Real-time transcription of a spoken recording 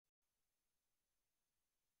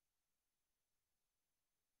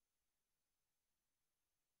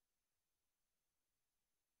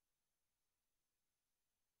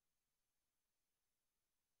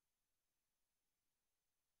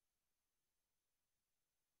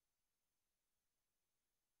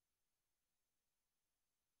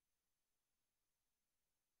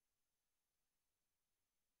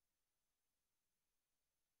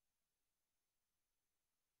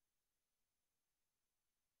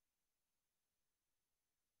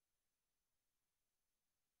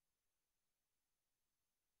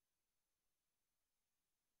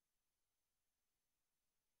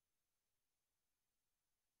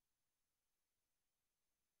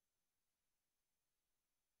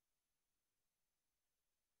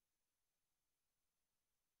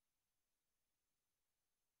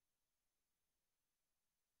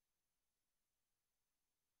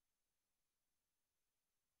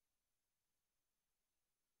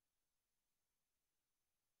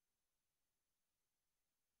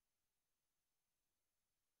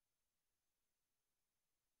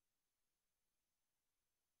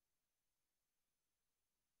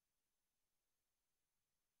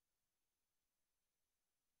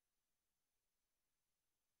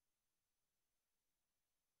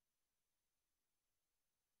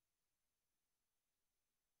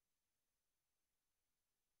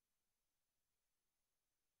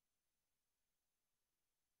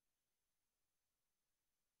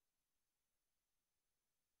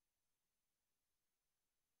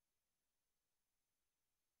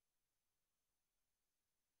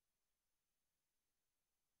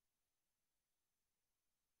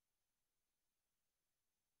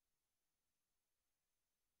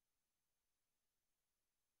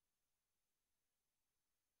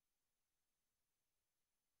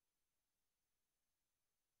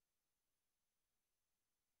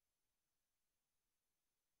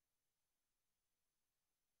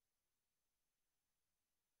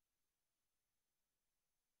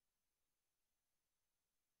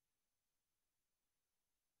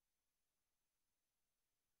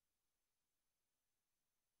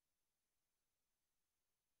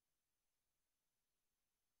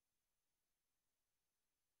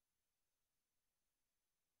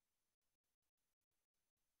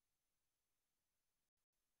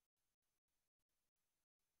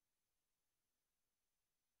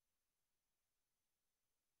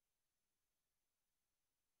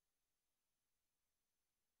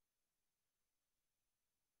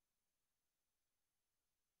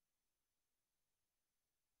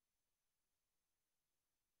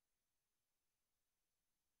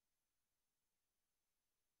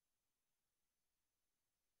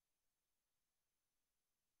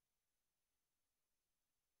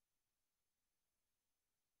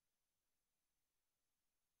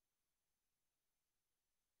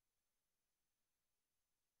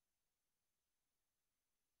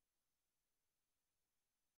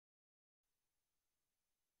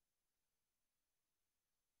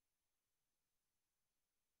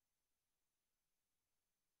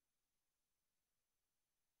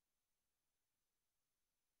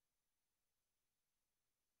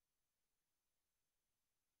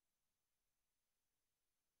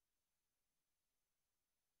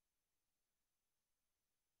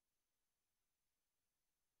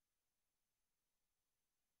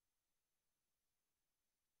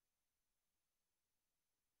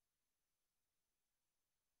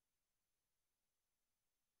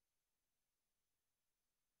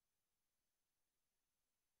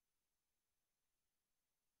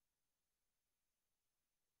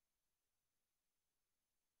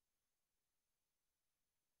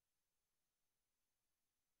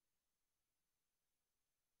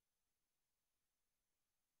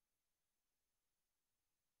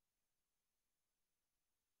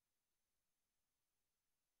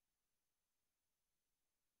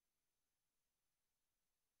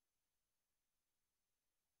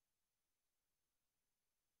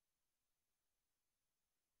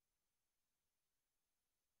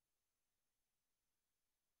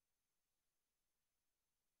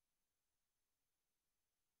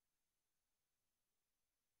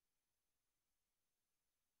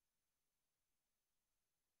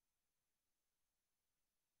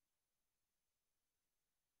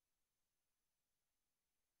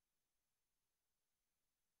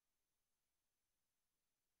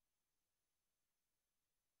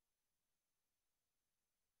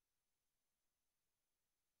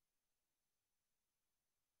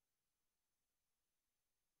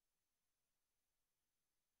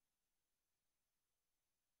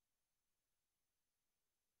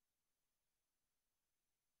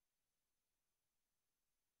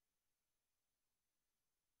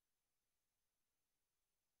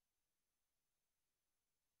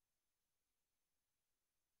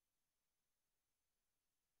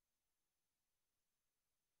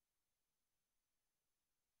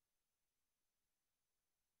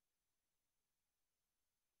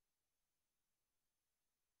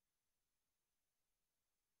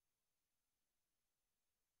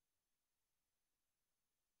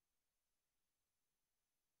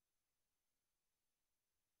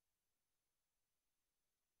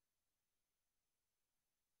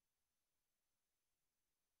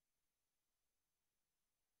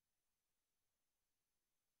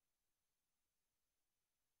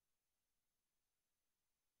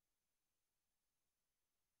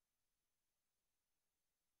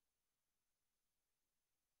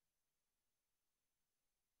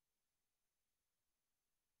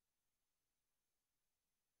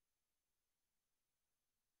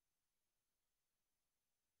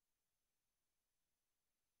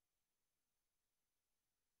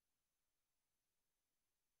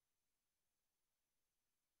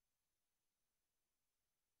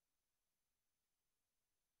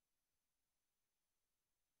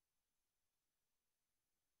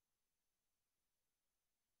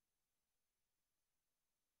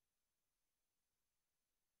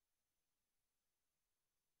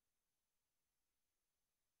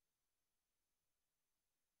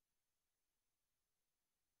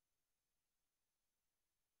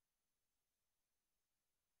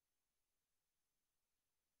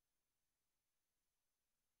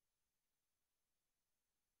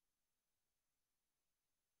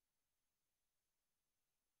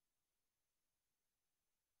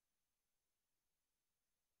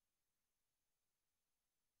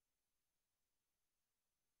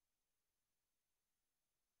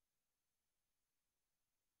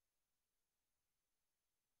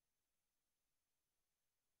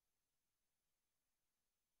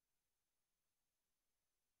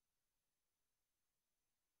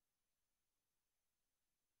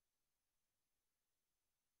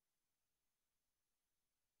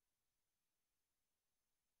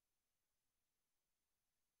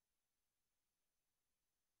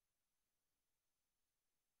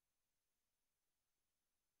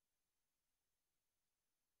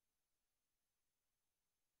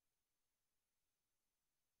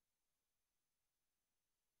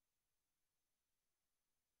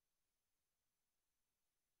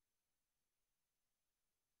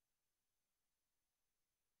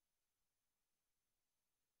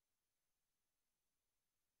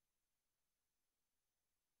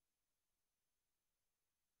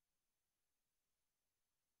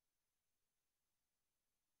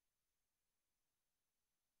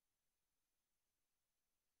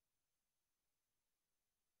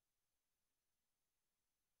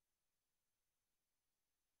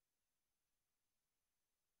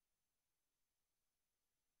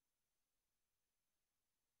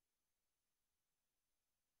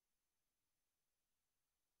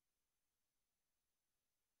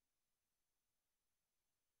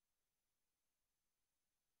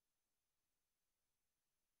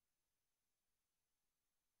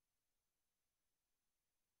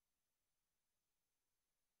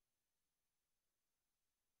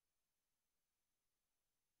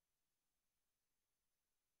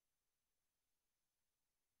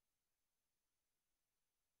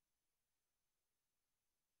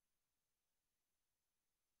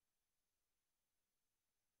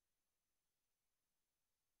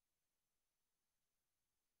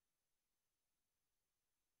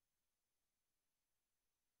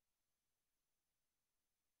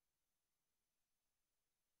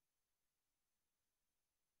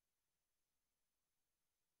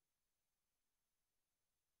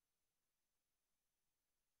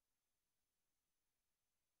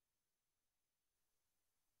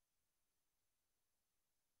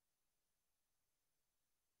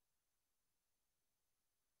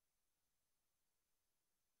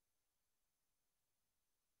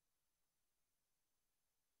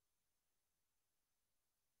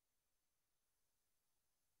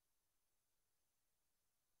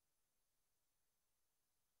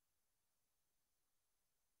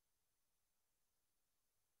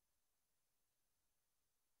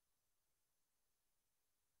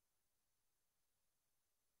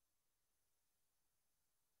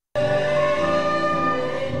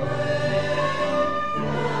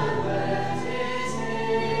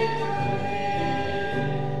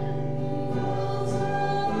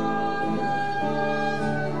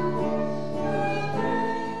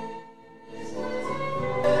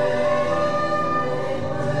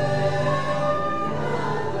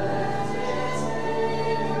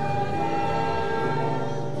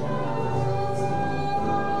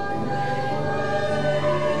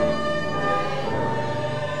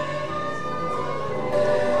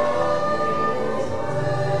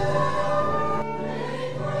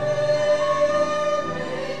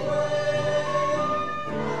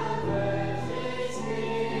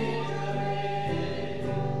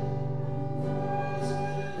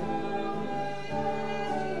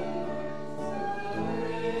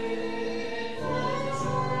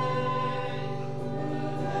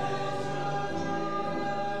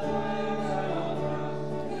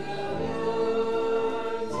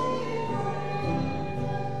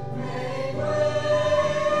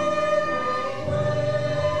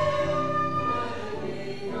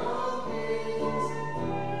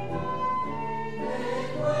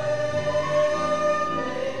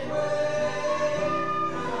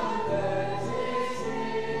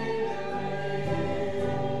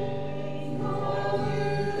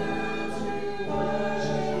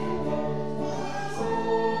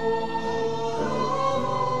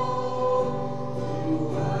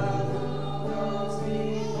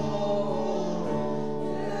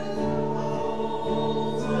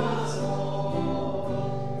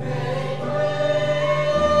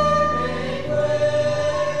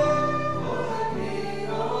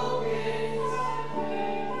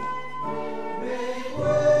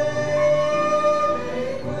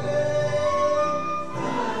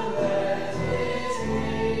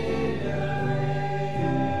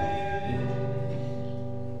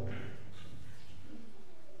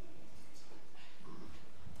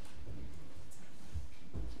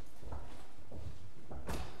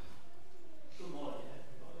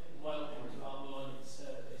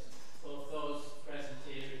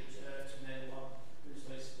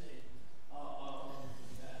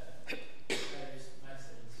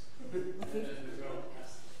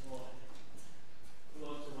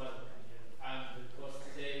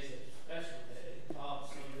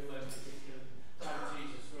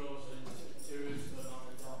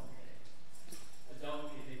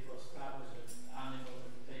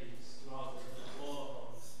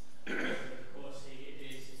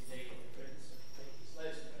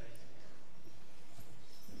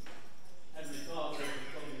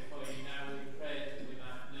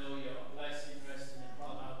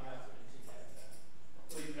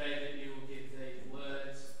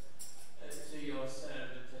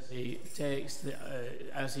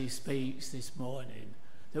as he speaks this morning,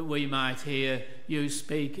 that we might hear you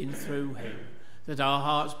speaking through him, that our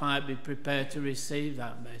hearts might be prepared to receive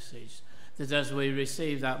that message, that as we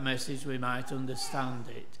receive that message we might understand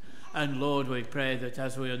it. And Lord, we pray that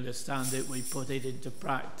as we understand it, we put it into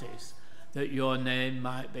practice, that your name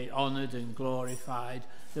might be honoured and glorified,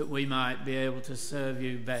 that we might be able to serve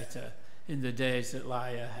you better in the days that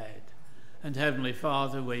lie ahead. And Heavenly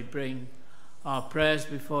Father, we bring our prayers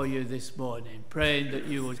before you this morning, praying that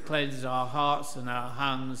you would cleanse our hearts and our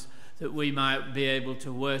hands, that we might be able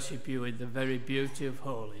to worship you in the very beauty of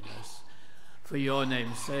holiness. For your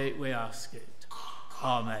name's sake we ask it.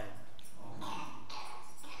 Amen.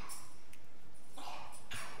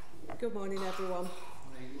 Good morning, everyone.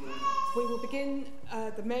 We will begin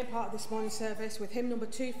the main part of this morning's service with hymn number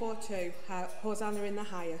 242, Hosanna in the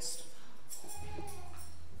Highest.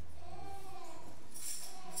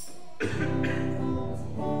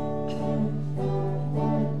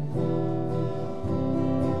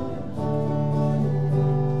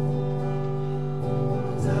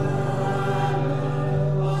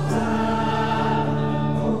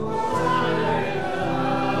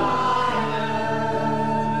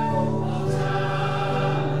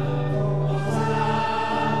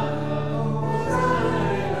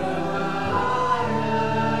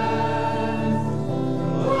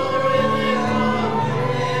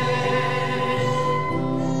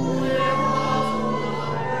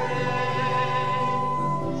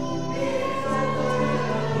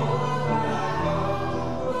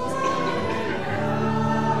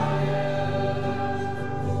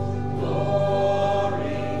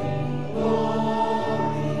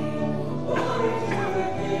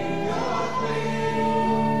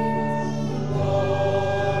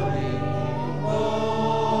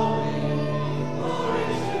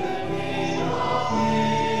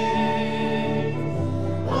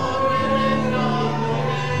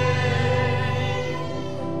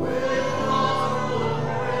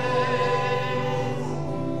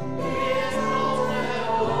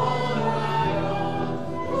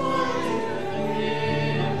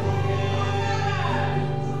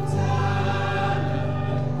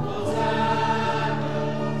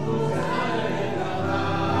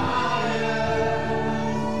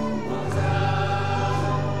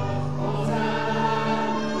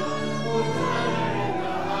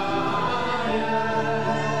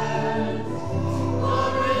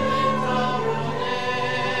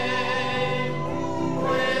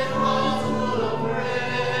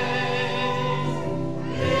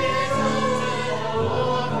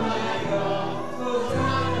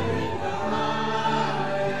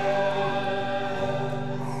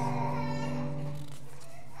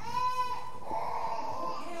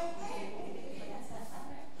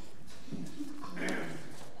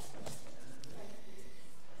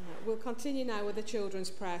 Continue now with the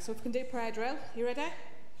children's prayer. So if we can do prayer drill. You ready?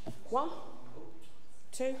 1,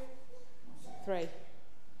 2, 3.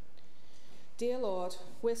 Dear Lord,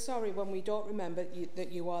 we're sorry when we don't remember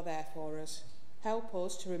that you are there for us. Help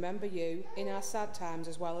us to remember you in our sad times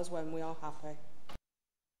as well as when we are happy.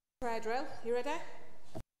 Prayer drill. You ready?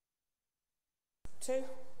 2,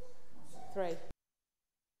 3.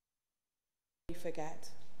 We forget.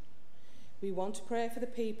 We want to pray for the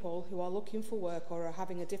people who are looking for work or are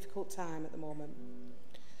having a difficult time at the moment.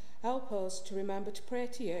 Help us to remember to pray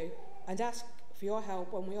to you and ask for your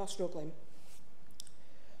help when we are struggling.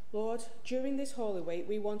 Lord, during this Holy Week,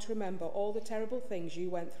 we want to remember all the terrible things you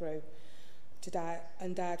went through to die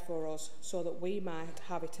and died for us so that we might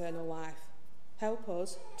have eternal life. Help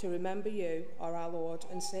us to remember you are our Lord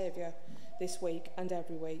and Saviour this week and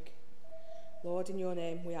every week. Lord, in your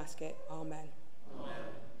name we ask it. Amen. Amen.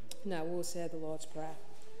 Now we'll say the Lord's Prayer.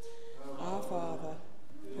 Our Father,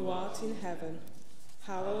 who art in heaven,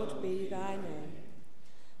 hallowed be thy name.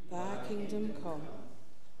 Thy kingdom come,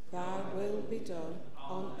 thy will be done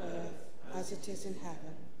on earth as it is in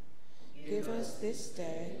heaven. Give us this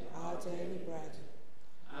day our daily bread,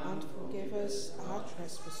 and forgive us our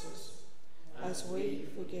trespasses, as we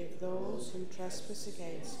forgive those who trespass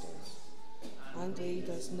against us. And lead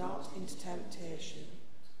us not into temptation,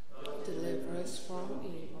 deliver us from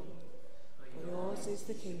evil. For yours is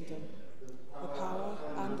the kingdom, the power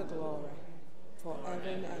and the glory, forever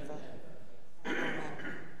and ever.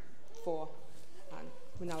 Amen. 4. And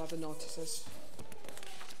we now have the notices.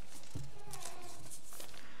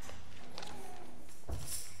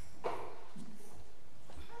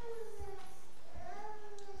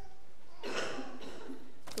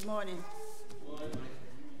 Good morning.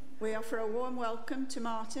 We offer a warm welcome to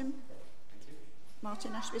Martin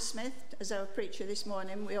Ashby Smith as our preacher this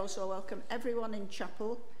morning. We also welcome everyone in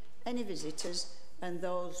chapel, any visitors and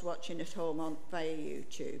those watching at home via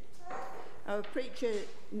YouTube. Our preacher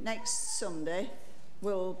next Sunday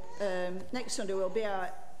will be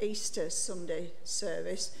our Easter Sunday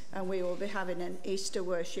service, and we will be having an Easter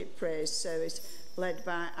worship praise service led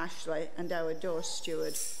by Ashley, and our door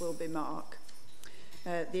steward will be Mark.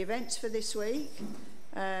 The events for this week: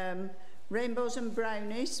 Rainbows and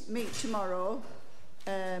Brownies meet tomorrow,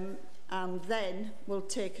 and then we'll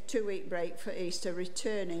take a 2-week break for Easter,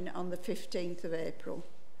 returning on the 15th of April.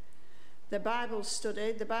 The Bible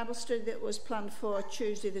study that was planned for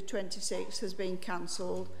Tuesday the 26th has been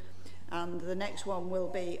cancelled, and the next one will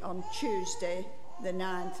be on Tuesday the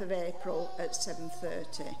 9th of April at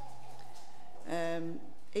 7:30.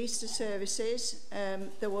 Easter services,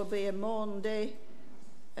 there will be a Monday,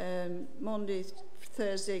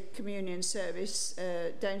 Thursday communion service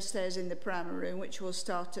downstairs in the primary room, which will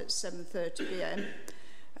start at 7:30 p.m,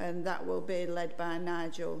 and that will be led by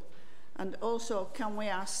Nigel. And also, can we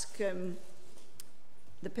ask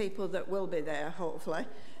the people that will be there, hopefully,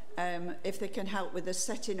 if they can help with the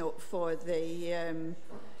setting up for the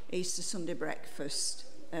Easter Sunday breakfast.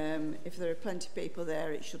 If there are plenty of people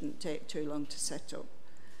there, it shouldn't take too long to set up.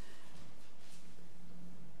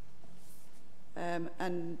 Then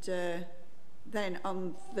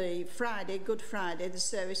on the Friday, Good Friday, the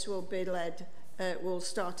service will be will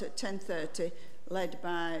start at 10:30, led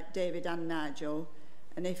by David and Nigel.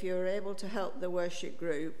 And if you're able to help the worship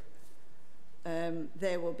group,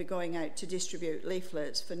 they will be going out to distribute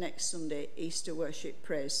leaflets for next Sunday Easter worship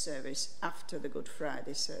praise service after the Good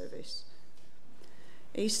Friday service.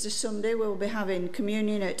 Easter Sunday we'll be having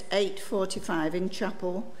communion at 8:45 in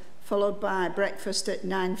chapel, followed by breakfast at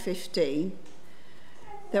 9:15.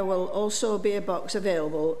 There will also be a box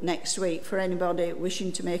available next week for anybody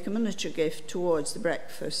wishing to make a monetary gift towards the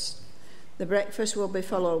breakfast. The breakfast will be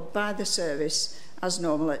followed by the service as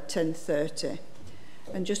normal at 10:30.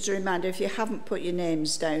 And just a reminder, if you haven't put your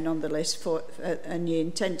names down on the list and you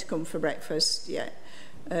intend to come for breakfast yet,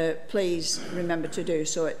 please remember to do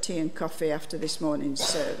so at tea and coffee after this morning's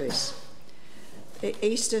service.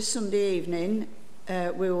 Easter Sunday evening,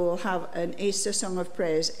 we will have an Easter Song of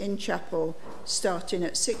Praise in chapel starting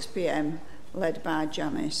at 6 p.m, led by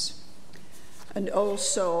Janice. And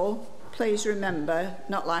also, please remember,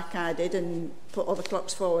 not like I did and put all the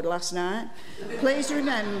clocks forward last night, please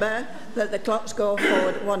remember that the clocks go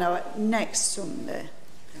forward 1 hour next Sunday.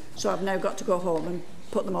 So I've now got to go home and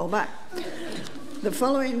put them all back.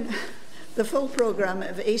 The full programme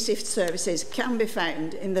of Easter services can be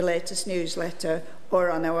found in the latest newsletter or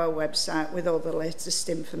on our website with all the latest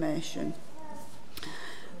information.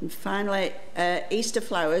 And finally, Easter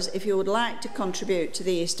flowers. If you would like to contribute to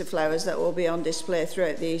the Easter flowers that will be on display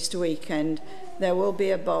throughout the Easter weekend, there will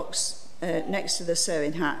be a box next to the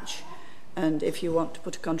serving hatch, and if you want to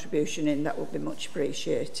put a contribution in, that would be much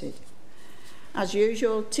appreciated. As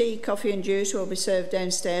usual, tea, coffee and juice will be served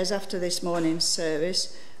downstairs after this morning's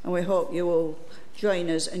service, and we hope you will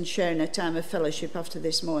join us and share in a time of fellowship after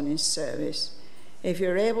this morning's service. If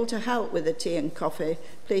you're able to help with the tea and coffee,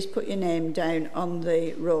 please put your name down on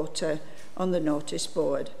the rota on the notice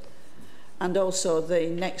board. And also the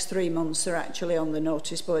next 3 months are actually on the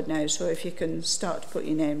notice board now, so if you can start to put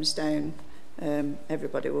your names down,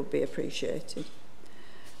 everybody will be appreciated.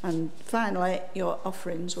 And finally, your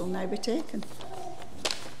offerings will now be taken.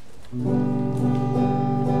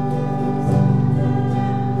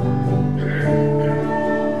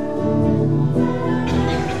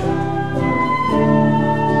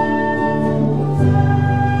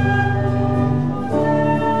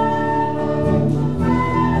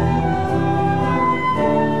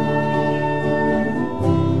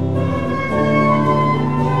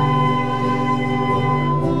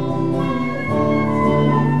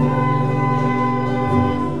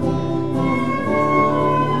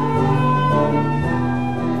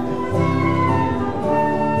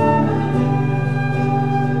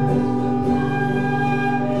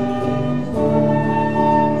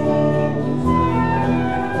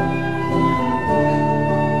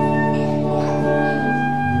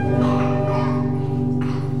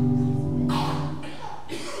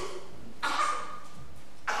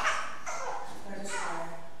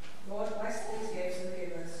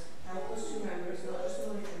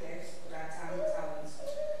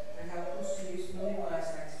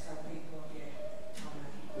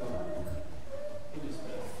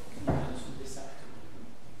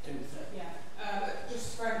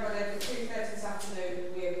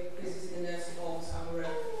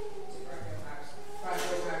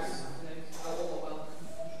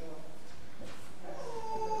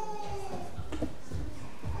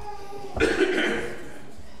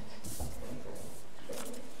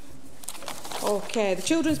 Okay, the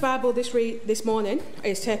children's Bible this morning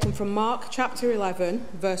is taken from Mark chapter 11,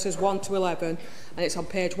 verses 1 to 11, and it's on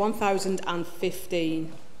page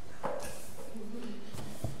 1015.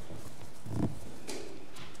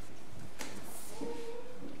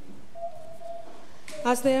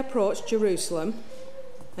 As they approached Jerusalem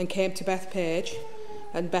and came to Bethphage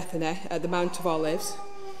and Bethany at the Mount of Olives,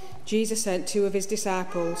 Jesus sent 2 of his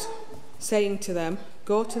disciples, saying to them,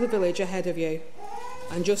 "Go to the village ahead of you,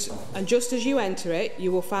 and just as you enter it,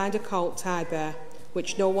 you will find a colt tied there,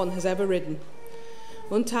 which no one has ever ridden.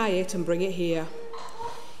 Untie it and bring it here.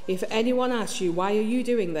 If anyone asks you, 'Why are you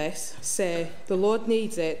doing this?' say, 'The Lord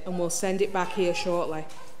needs it and will send it back here shortly.'"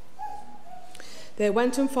 They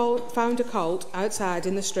went and found a colt outside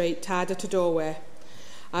in the street, tied at a doorway.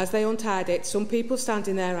 As they untied it, some people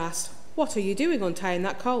standing there asked, "What are you doing untying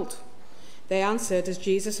that colt?" They answered as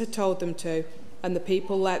Jesus had told them to, and the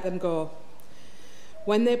people let them go.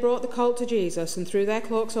 When they brought the colt to Jesus and threw their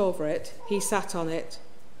cloaks over it, he sat on it.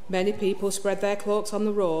 Many people spread their cloaks on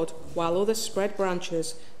the road, while others spread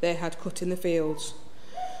branches they had cut in the fields.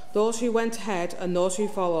 Those who went ahead and those who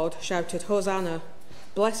followed shouted, "Hosanna!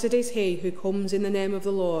 Blessed is he who comes in the name of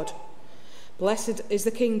the Lord. Blessed is the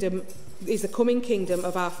coming kingdom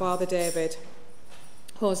of our father David.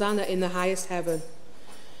 Hosanna in the highest heaven."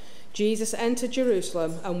 Jesus entered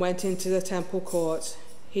Jerusalem and went into the temple courts.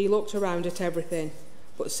 He looked around at everything,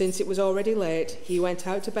 but since it was already late, he went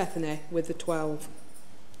out to Bethany with the 12.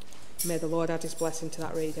 May the Lord add his blessing to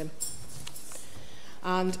that reading.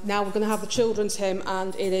 And now we're going to have the children's hymn,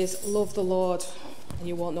 and it is "Love the Lord," and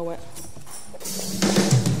you won't know it.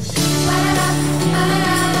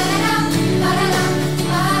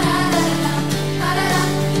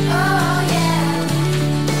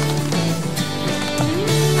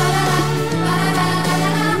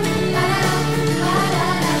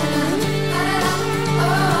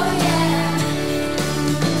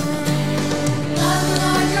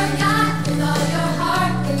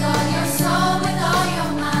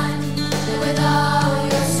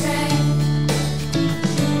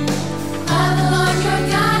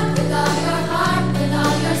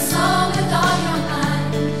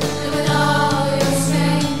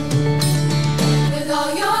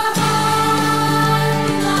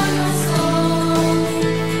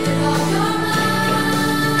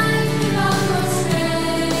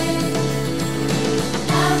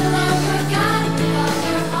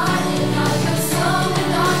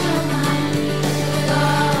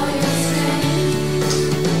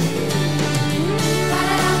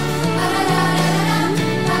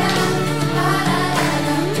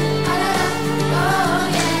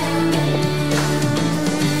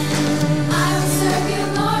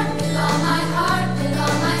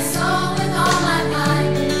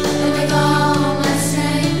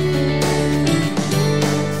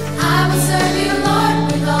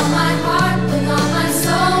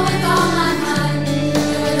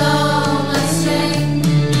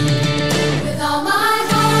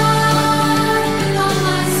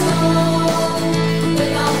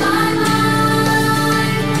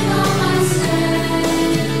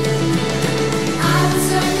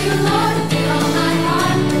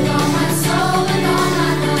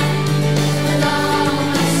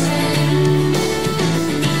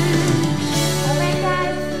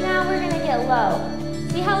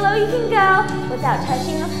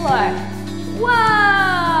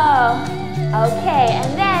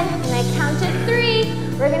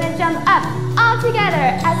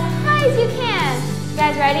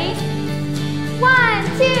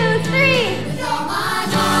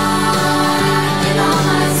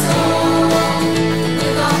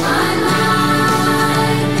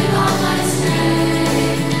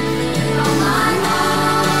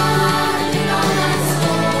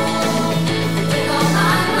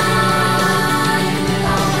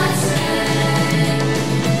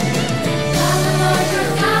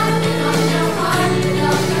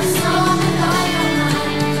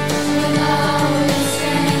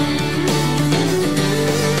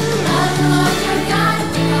 God.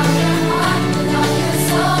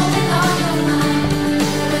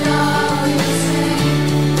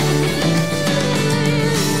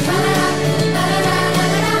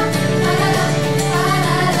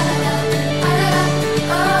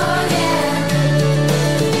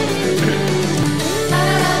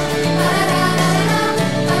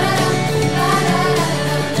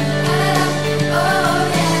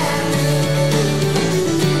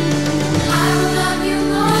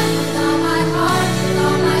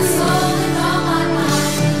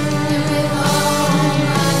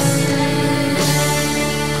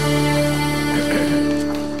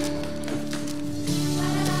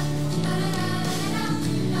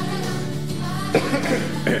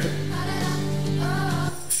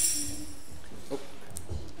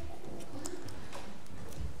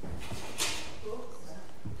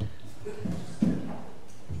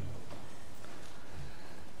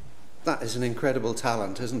 that is an incredible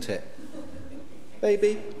talent, isn't it?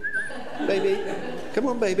 Baby, baby, come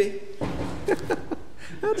on, baby.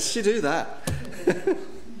 How does she do that?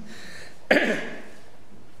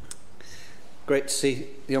 Great to see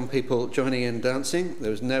young people joining in dancing.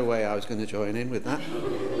 There was no way I was going to join in with that.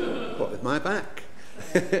 What with my back?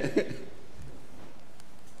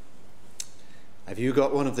 Have you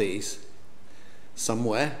got one of these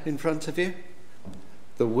somewhere in front of you?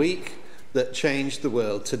 The week that changed the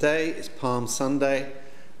world. Today is Palm Sunday,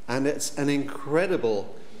 and it's an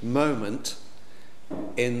incredible moment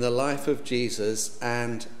in the life of Jesus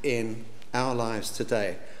and in our lives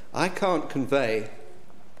today. I can't convey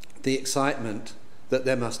the excitement that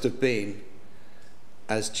there must have been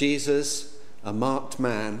as Jesus, a marked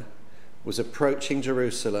man, was approaching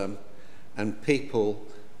Jerusalem, and people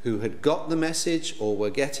who had got the message or were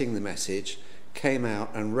getting the message came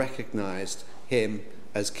out and recognized him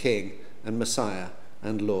as King and Messiah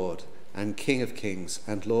and Lord and King of Kings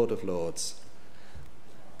and Lord of Lords.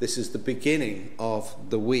 This is the beginning of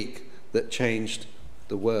the week that changed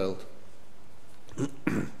the world.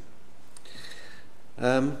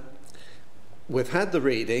 We've had the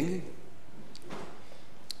reading,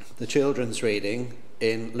 the children's reading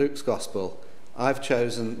in Luke's Gospel. I've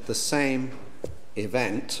chosen the same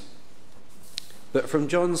event, but from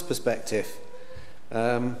John's perspective.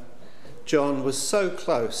 John was so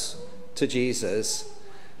close to Jesus,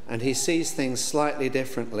 and he sees things slightly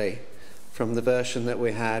differently from the version that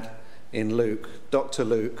we had in Luke. Dr.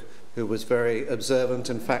 Luke, who was very observant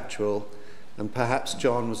and factual, and perhaps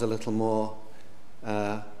John was a little more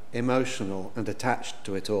emotional and attached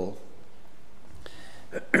to it all.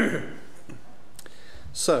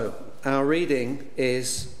 So, our reading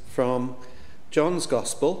is from John's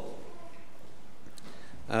Gospel.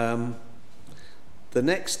 The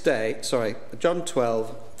next day, John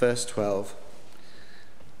 12, verse 12.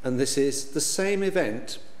 And this is the same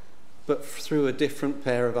event, but through a different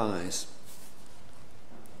pair of eyes.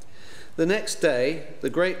 The next day, the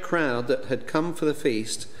great crowd that had come for the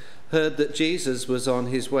feast heard that Jesus was on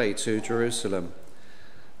his way to Jerusalem.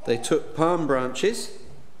 They took palm branches.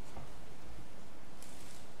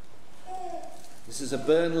 This is a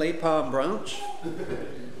Burnley palm branch,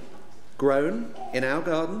 grown in our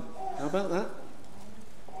garden. How about that?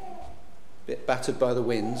 Bit battered by the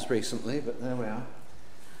winds recently, but there we are.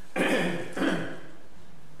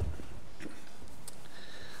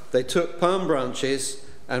 They took palm branches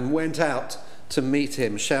and went out to meet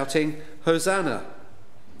him, shouting, "Hosanna!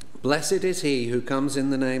 Blessed is he who comes in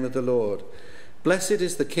the name of the Lord. Blessed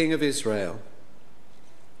is the King of Israel."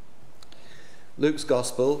 Luke's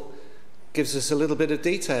Gospel gives us a little bit of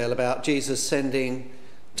detail about Jesus sending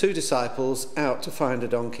 2 disciples out to find a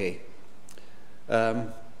donkey.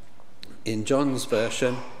 In John's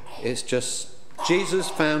version, it's just, Jesus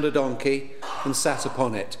found a donkey and sat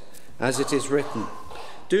upon it, as it is written,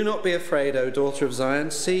 "Do not be afraid, O daughter of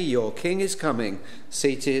Zion. See, your king is coming,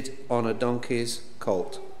 seated on a donkey's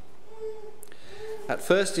colt." At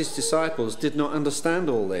first, his disciples did not understand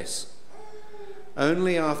all this.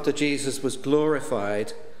 Only after Jesus was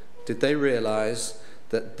glorified did they realize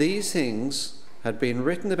that these things had been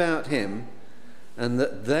written about him and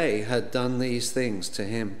that they had done these things to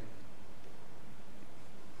him.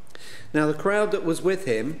 Now the crowd that was with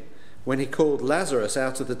him when he called Lazarus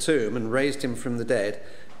out of the tomb and raised him from the dead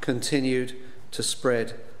continued to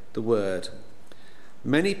spread the word.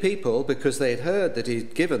 Many people, because they had heard that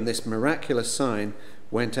he'd given this miraculous sign,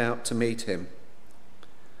 went out to meet him.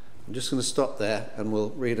 I'm just going to stop there and we'll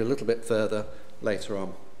read a little bit further later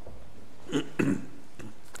on.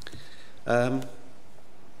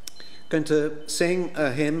 Going to sing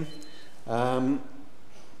a hymn,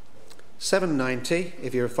 790,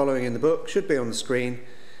 if you're following in the book, should be on the screen.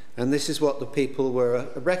 And this is what the people were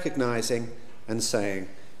recognizing and saying: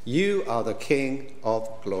 "You are the King of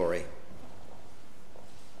glory."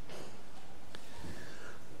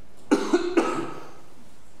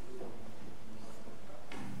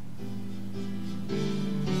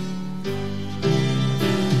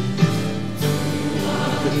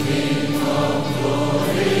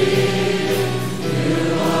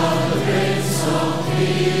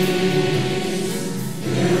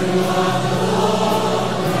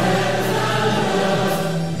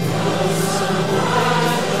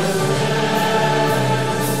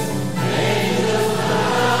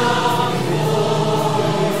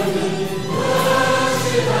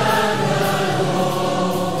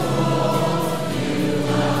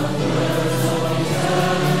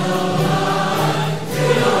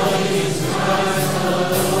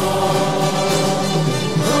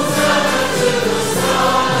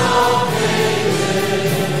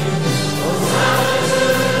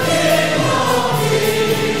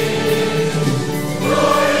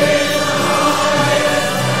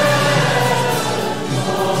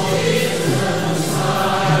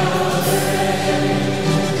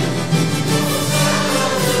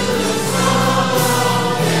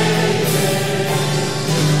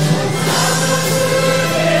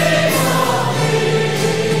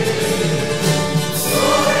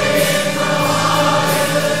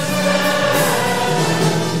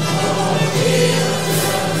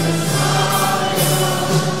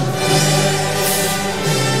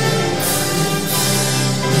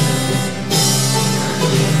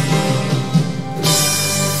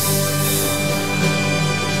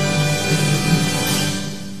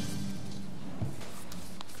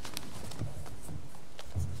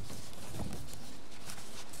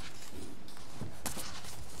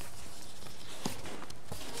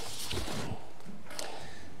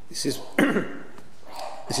 This is,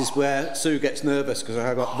 this is where Sue gets nervous because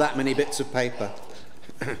I've got that many bits of paper.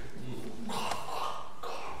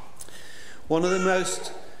 One of the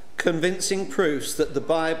most convincing proofs that the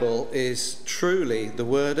Bible is truly the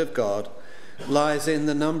Word of God lies in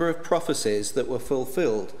the number of prophecies that were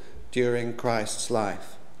fulfilled during Christ's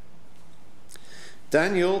life.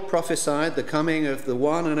 Daniel prophesied the coming of the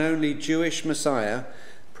one and only Jewish Messiah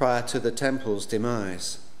prior to the temple's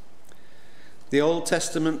demise. The Old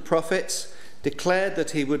Testament prophets declared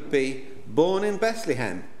that he would be born in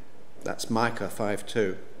Bethlehem. That's Micah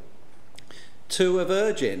 5:2. To a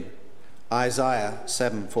virgin, Isaiah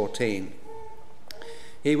 7:14.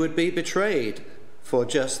 He would be betrayed for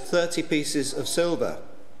just 30 pieces of silver,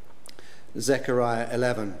 Zechariah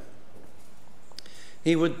 11.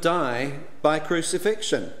 He would die by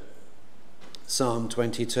crucifixion, Psalm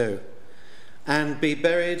 22, and be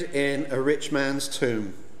buried in a rich man's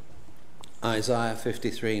tomb, Isaiah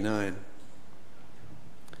 53:9.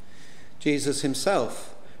 Jesus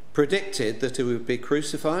himself predicted that he would be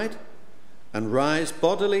crucified and rise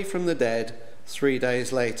bodily from the dead 3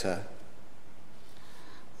 days later.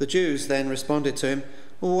 The Jews then responded to him,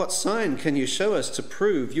 "Well, what sign can you show us to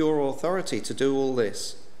prove your authority to do all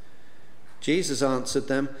this?" Jesus answered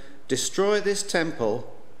them, "Destroy this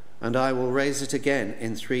temple, and I will raise it again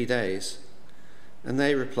in 3 days." And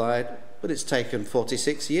they replied, "But it's taken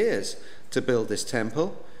 46 years to build this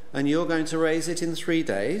temple, and you're going to raise it in 3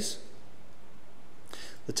 days?"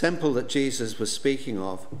 The temple that Jesus was speaking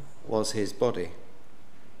of was his body.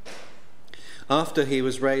 After he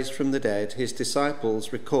was raised from the dead, his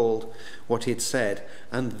disciples recalled what he'd said,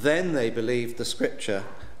 and then they believed the scripture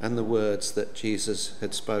and the words that Jesus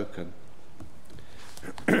had spoken.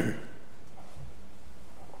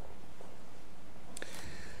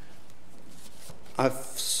 I've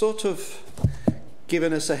sort of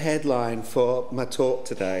given us a headline for my talk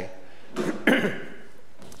today,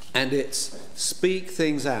 and it's speak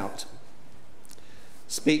things out.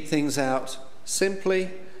 Speak things out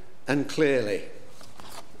simply and clearly.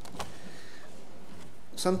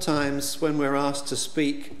 Sometimes when we're asked to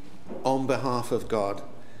speak on behalf of God,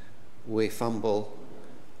 we fumble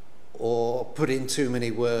or put in too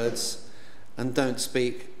many words and don't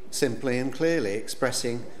speak simply and clearly,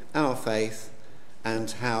 expressing our faith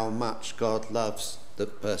and how much God loves the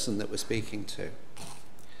person that we're speaking to.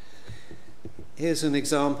 Here's an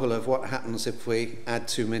example of what happens if we add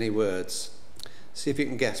too many words. See if you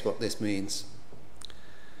can guess what this means.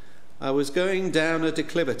 I was going down a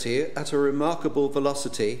declivity at a remarkable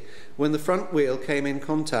velocity when the front wheel came in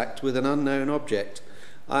contact with an unknown object.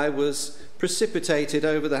 I was precipitated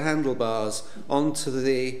over the handlebars onto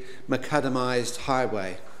the macadamized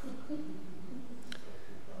highway.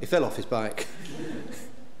 He fell off his bike.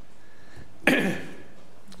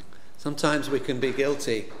 Sometimes we can be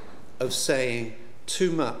guilty of saying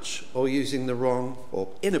too much or using the wrong or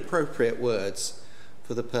inappropriate words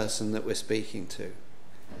for the person that we're speaking to.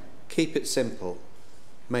 Keep it simple.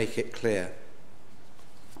 Make it clear.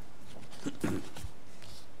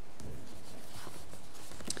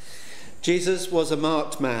 Jesus was a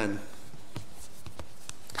marked man.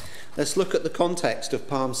 Let's look at the context of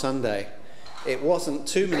Palm Sunday. It wasn't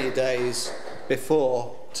too many days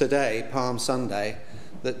before today, Palm Sunday,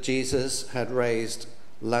 that Jesus had raised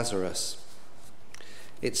Lazarus.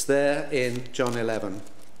 It's there in John 11.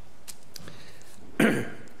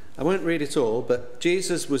 I won't read it all, but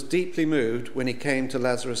Jesus was deeply moved when he came to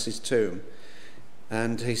Lazarus' tomb,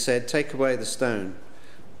 and he said, "Take away the stone."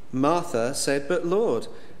 Martha said, "But Lord,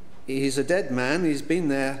 he's a dead man. He's been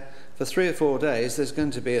there for 3 or 4 days. There's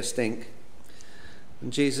going to be a stink."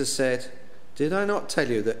 And Jesus said, "Did I not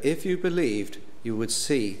tell you that if you believed, you would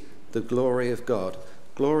see the glory of God?"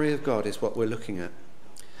 Glory of God is what we're looking at.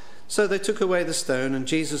 So they took away the stone, and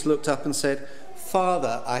Jesus looked up and said,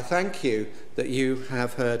 "Father, I thank you that you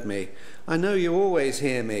have heard me. I know you always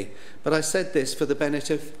hear me, but I said this for the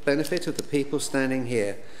benefit of the people standing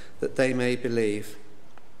here, that they may believe."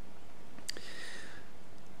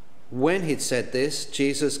 When he'd said this,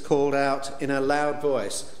 Jesus called out in a loud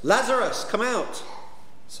voice, "Lazarus, come out!"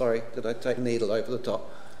 Sorry, did I take a needle over the top?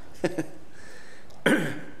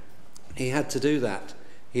 He had to do that.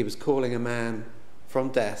 He was calling a man from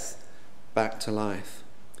death back to life.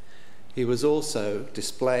 He was also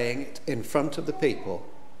displaying it in front of the people.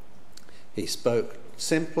 He spoke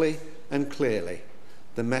simply and clearly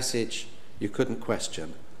the message you couldn't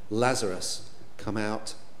question. Lazarus, come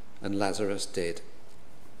out, and Lazarus did.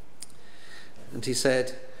 And he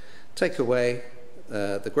said, "Take away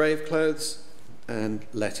the grave clothes and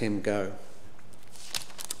let him go."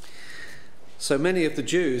 So many of the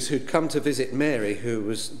Jews who'd come to visit Mary, who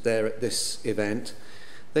was there at this event,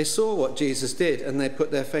 They saw what Jesus did and they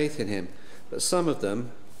put their faith in him. But some of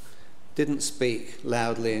them didn't speak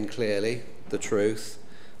loudly and clearly the truth.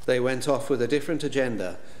 They went off with a different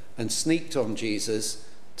agenda and sneaked on Jesus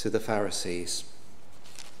to the Pharisees.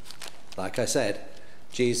 Like I said,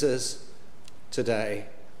 Jesus today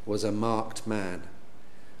was a marked man.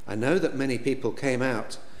 I know that many people came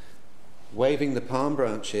out waving the palm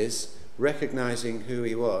branches, recognizing who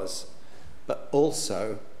he was, but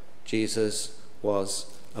also Jesus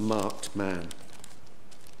was a marked man.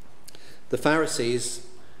 The Pharisees,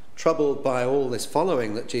 troubled by all this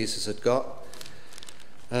following that Jesus had got,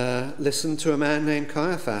 listened to a man named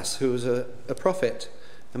Caiaphas, who was a prophet,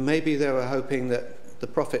 and maybe they were hoping that the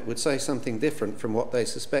prophet would say something different from what they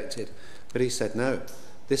suspected. But he said, no,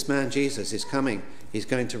 this man Jesus is coming. He's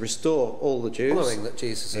going to restore all the Jews. Following that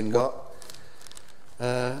Jesus had got,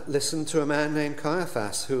 listened to a man named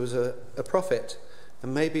Caiaphas, who was a prophet,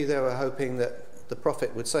 and maybe they were hoping that the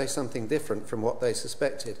prophet would say something different from what they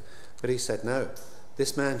suspected. But he said, no,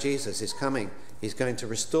 this man Jesus is coming. He's going to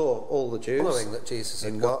restore all the Jews. Following that Jesus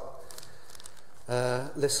had got,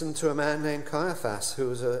 listened to a man named Caiaphas, who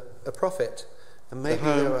was a prophet, and maybe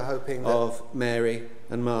they were hoping that... of Mary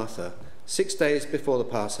and Martha. 6 days before the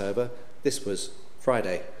Passover, this was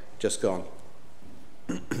Friday, just gone.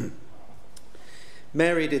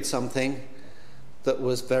 Mary did something that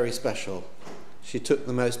was very special. She took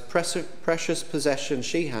the most precious possession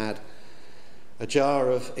she had, a jar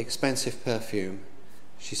of expensive perfume.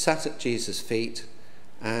 She sat at Jesus' feet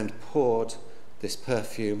and poured this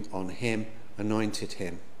perfume on him, anointed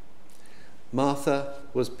him. Martha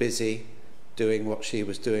was busy doing what she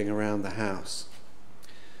was doing around the house.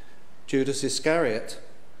 Judas Iscariot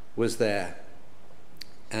was there,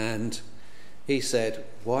 and he said,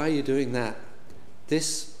 why are you doing that?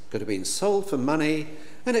 This could have been sold for money,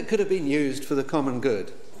 and it could have been used for the common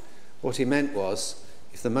good. What he meant was,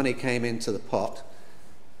 if the money came into the pot,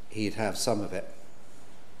 he'd have some of it.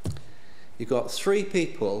 You've got 3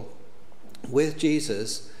 people with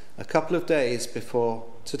Jesus a couple of days before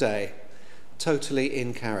today, totally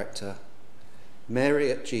in character.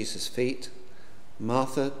 Mary at Jesus' feet,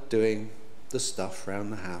 Martha doing the stuff around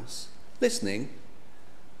the house, listening,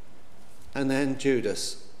 and then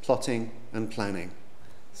Judas plotting and planning.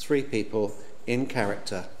 3 people in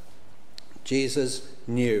character. Jesus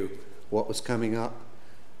knew what was coming up,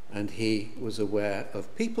 and he was aware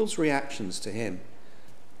of people's reactions to him.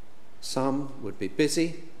 Some would be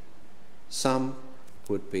busy, some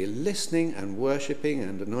would be listening and worshipping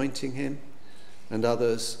and anointing him, and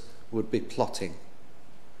others would be plotting.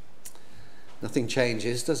 Nothing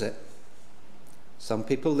changes, does it? Some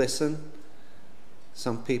people listen,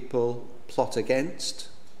 some people plot against,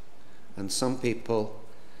 and some people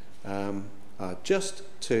are just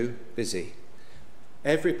too busy.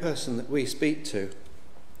 Every person that we speak to,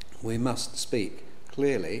 we must speak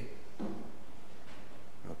clearly.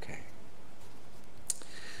 Okay.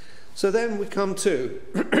 So then we come to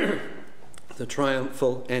the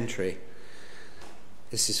triumphal entry.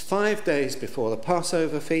 This is 5 days before the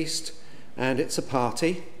Passover feast, and it's a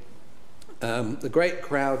party. The great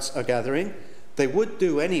crowds are gathering. They would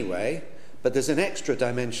do anyway, but there's an extra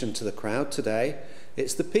dimension to the crowd today.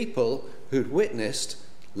 It's the people who'd witnessed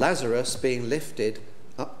Lazarus being lifted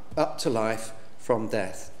up to life from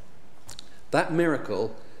death. That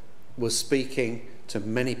miracle was speaking to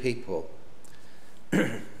many people.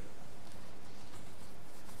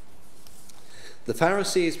 The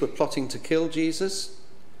Pharisees were plotting to kill Jesus.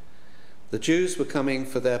 The Jews were coming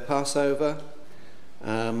for their Passover,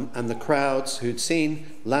 and the crowds who'd seen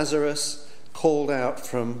Lazarus called out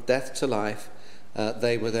from death to life,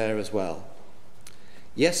 they were there as well.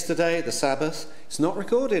 Yesterday, the Sabbath, it's not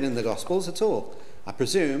recorded in the Gospels at all. I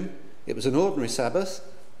presume it was an ordinary Sabbath.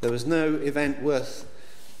 There was no event worth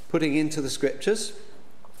putting into the Scriptures.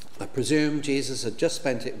 I presume Jesus had just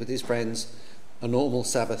spent it with his friends, a normal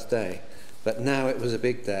Sabbath day. But now it was a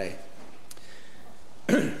big day.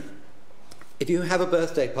 If you have a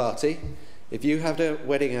birthday party, if you have a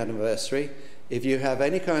wedding anniversary, if you have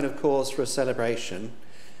any kind of cause for a celebration,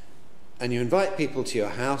 and you invite people to your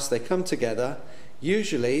house, they come together.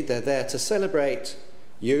 Usually they're there to celebrate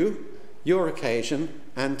you, your occasion,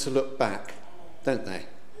 and to look back, don't they?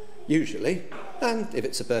 Usually. And if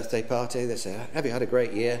it's a birthday party, they say, have you had a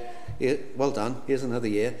great year? Well done, here's another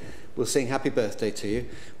year. We'll sing happy birthday to you.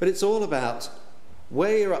 But it's all about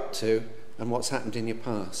where you're up to and what's happened in your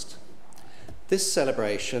past. This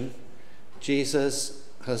celebration, Jesus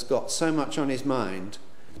has got so much on his mind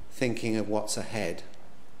thinking of what's ahead.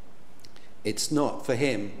 It's not for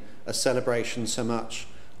him a celebration so much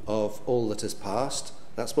of all that has passed.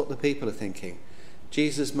 That's what the people are thinking.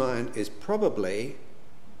 Jesus' mind is probably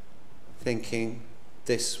thinking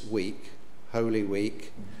this week, Holy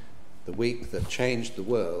Week, the week that changed the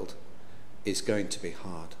world, is going to be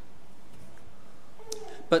hard.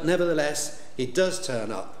 But nevertheless, he does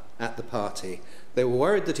turn up at the party. They were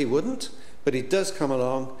worried that he wouldn't, but he does come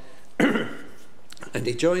along and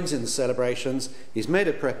he joins in the celebrations. He's made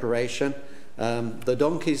a preparation. The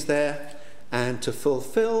donkey's there, and to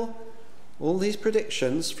fulfill all these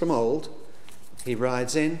predictions from old, he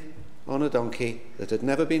rides in on a donkey that had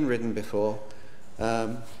never been ridden before,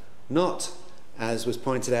 not, as was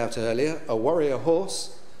pointed out earlier, a warrior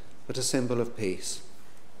horse, but a symbol of peace.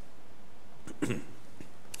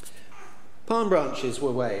 Palm branches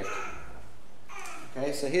were waved.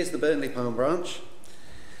 Okay, so here's the Burnley palm branch.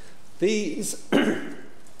 These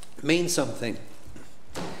mean something.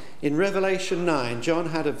 In Revelation 9, John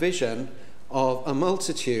had a vision of a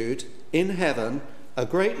multitude in heaven, a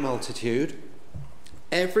great multitude,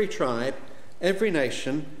 every tribe, every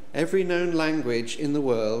nation, every known language in the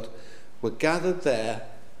world were gathered there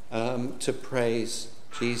to praise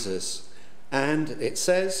Jesus. And it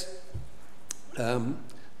says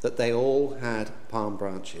that they all had palm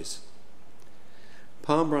branches.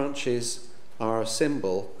 Palm branches are a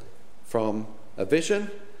symbol from a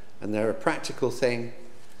vision, and they're a practical thing,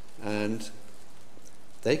 and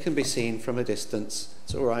they can be seen from a distance.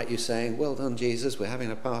 It's all right you saying, "Well done, Jesus, we're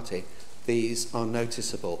having a party." These are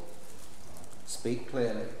noticeable. Speak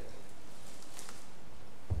clearly.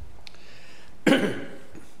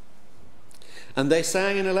 And they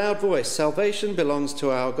sang in a loud voice, "Salvation belongs to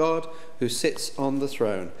our God who sits on the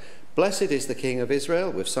throne. Blessed is the King of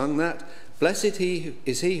Israel." We've sung that. "Blessed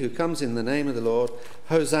is he who comes in the name of the Lord.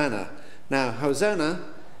 Hosanna." Now, Hosanna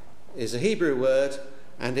is a Hebrew word,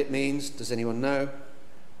 and it means, does anyone know?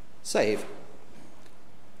 Save.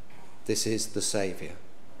 This is the Saviour.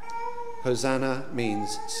 Hosanna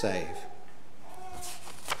means save.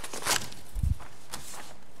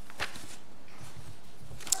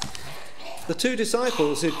 The two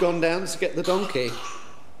disciples who'd gone down to get the donkey,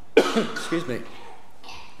 excuse me,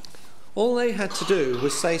 all they had to do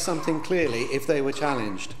was say something clearly if they were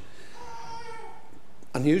challenged.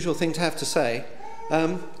 Unusual thing to have to say.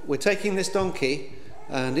 We're taking this donkey,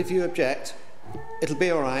 and if you object, it'll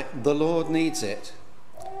be all right. The Lord needs it.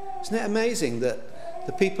 Isn't it amazing that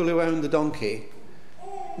the people who owned the donkey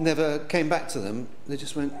never came back to them? They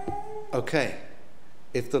just went, okay,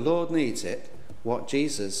 if the Lord needs it, what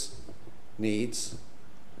Jesus needs,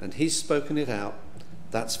 and he's spoken it out,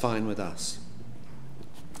 that's fine with us.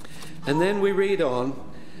 And then we read on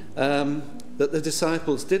that the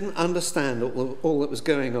disciples didn't understand all that was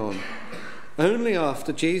going on. Only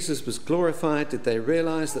after Jesus was glorified did they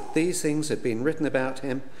realize that these things had been written about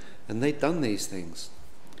him, and they'd done these things.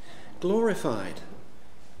 Glorified.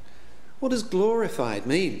 What does glorified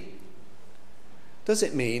mean? Does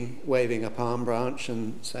it mean waving a palm branch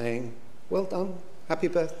and saying, "Well done, happy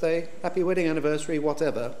birthday, happy wedding anniversary,"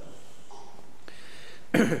 whatever?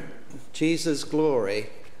 Jesus' glory,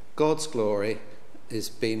 God's glory, is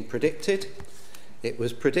being predicted. It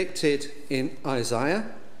was predicted in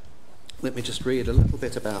Isaiah. Let me just read a little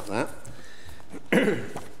bit about that.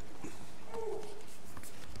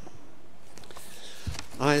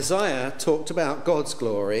 Isaiah talked about God's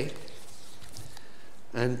glory,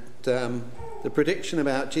 and the prediction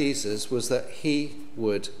about Jesus was that he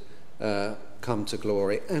would come to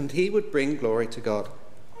glory, and he would bring glory to God.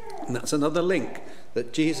 And that's another link,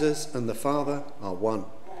 that Jesus and the Father are one.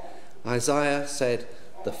 Isaiah said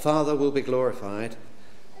the Father will be glorified,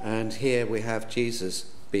 and here we have Jesus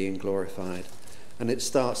being glorified. And it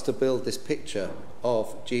starts to build this picture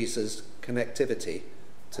of Jesus' connectivity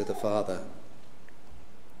to the Father.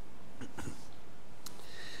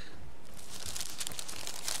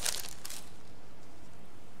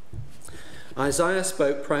 Isaiah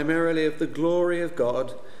spoke primarily of the glory of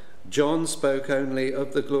God. John spoke only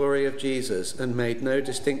of the glory of Jesus and made no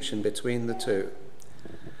distinction between the two.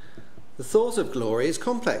 The thought of glory is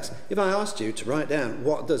complex. If I asked you to write down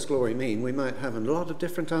what does glory mean, we might have a lot of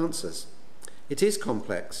different answers. It is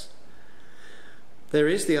complex. There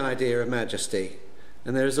is the idea of majesty,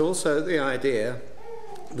 and there is also the idea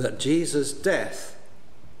that Jesus' death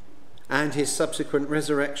and his subsequent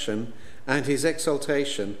resurrection and his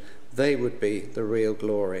exaltation, they would be the real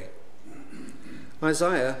glory.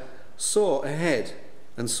 Isaiah saw ahead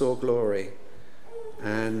and saw glory,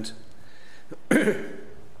 and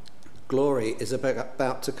glory is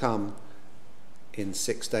about to come in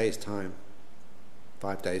 6 days' time,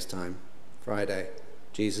 5 days' time, Friday,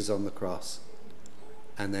 Jesus on the cross,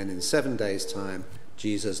 and then in 7 days' time,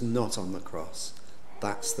 Jesus not on the cross.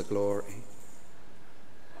 That's the glory.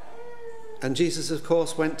 And Jesus, of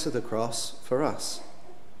course, went to the cross for us.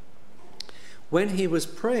 when he was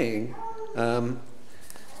praying,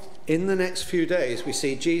 in the next few days, we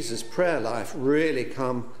see Jesus' prayer life really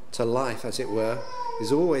come to life, as it were.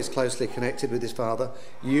 He's always closely connected with his Father,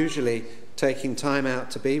 usually taking time out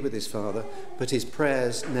to be with his Father, but his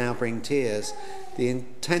prayers now bring tears. The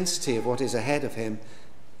intensity of what is ahead of him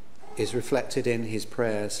is reflected in his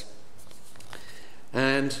prayers.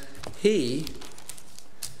 And he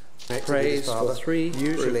prays for three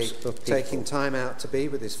usually taking time out to be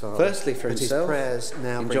with his Father. Firstly for himself. His prayers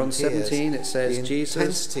now in John 17 it says,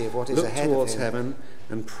 Jesus looked towards heaven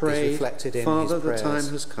and prayed, Father, the time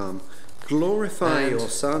has come. Glorify your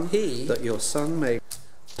Son, that your Son may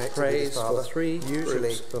praise for three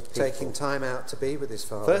usually taking time out to be with his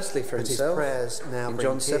Father. Firstly for himself. His prayers now in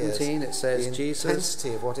John 17 it says, Jesus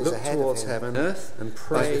looked towards heaven and earth and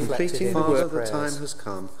prayed, completing the work, the time has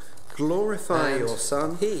come. Glorify your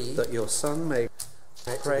Son, that your Son may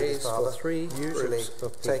praise for three usually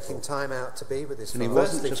taking time out to be with his Father. And he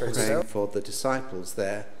wasn't just praying for the disciples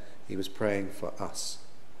there, he was praying for us.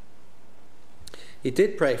 He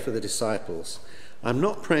did pray for the disciples. I'm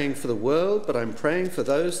not praying for the world, but I'm praying for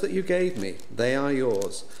those that you gave me. They are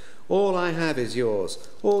yours. All I have is yours.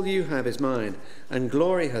 All you have is mine. And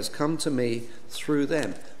glory has come to me through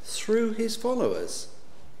them, through his followers.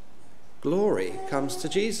 Glory comes to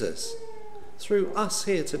Jesus through us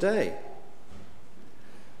here today.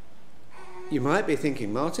 You might be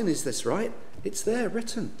thinking, Martin, is this right? It's there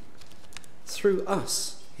written. Through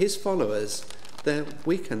us, his followers, there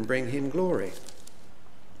we can bring him glory.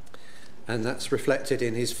 And that's reflected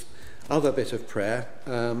in his other bit of prayer.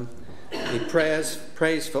 He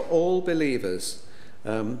prays for all believers,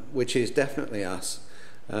 which is definitely us.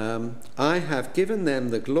 I have given them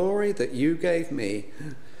the glory that you gave me,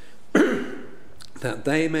 that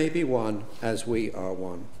they may be one as we are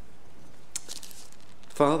one.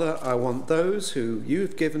 Father, I want those who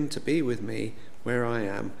you've given to be with me where I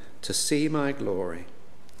am, to see my glory.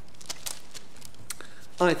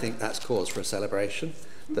 I think that's cause for a celebration,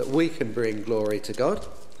 that we can bring glory to God.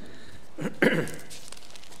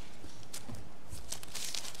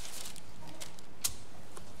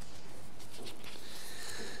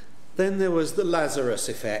 Then there was the Lazarus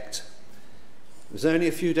effect. It was only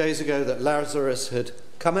a few days ago that Lazarus had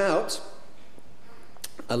come out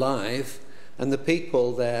alive, and the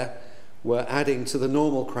people there were adding to the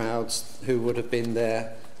normal crowds who would have been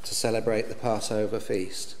there to celebrate the Passover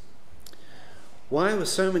feast. Why were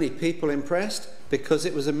so many people impressed? Because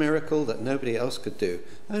it was a miracle that nobody else could do.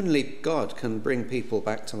 Only God can bring people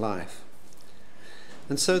back to life.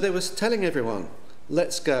 And so they were telling everyone,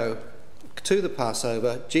 let's go to the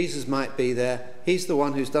Passover. Jesus might be there. He's the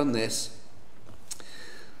one who's done this.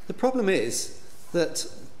 The problem is that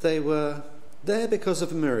they were there because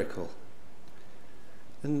of a miracle.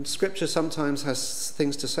 And Scripture sometimes has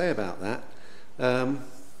things to say about that.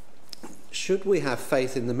 Should we have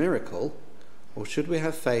faith in the miracle, or should we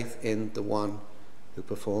have faith in the one who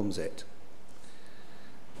performs it?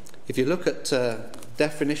 If you look at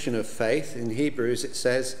definition of faith in Hebrews, it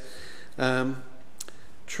says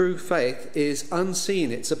true faith is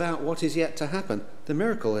unseen. It's about what is yet to happen. The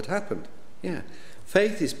miracle had happened. Yeah.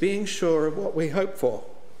 Faith is being sure of what we hope for,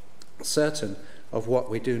 certain of what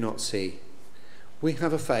we do not see. We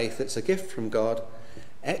have a faith that's a gift from God.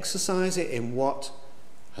 Exercise it in what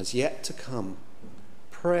has yet to come.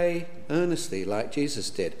 Pray earnestly, like Jesus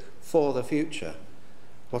did, for the future.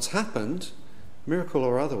 What's happened, miracle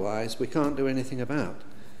or otherwise, we can't do anything about.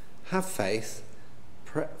 Have faith.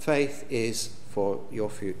 Faith is for your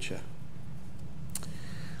future.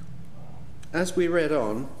 As we read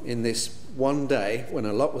on in this one day, when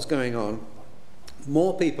a lot was going on,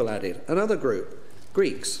 more people added, another group,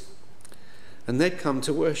 Greeks, and they'd come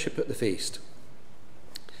to worship at the feast.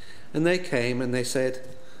 And they came and they said,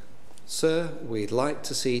 Sir, we'd like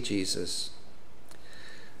to see Jesus.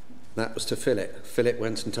 That was to Philip. Philip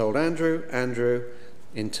went and told Andrew. Andrew,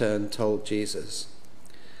 in turn, told Jesus.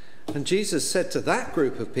 And Jesus said to that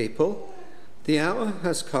group of people, the hour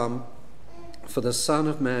has come for the Son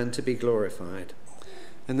of Man to be glorified.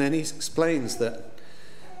 And then he explains that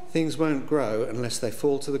things won't grow unless they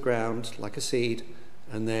fall to the ground like a seed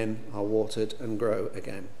and then are watered and grow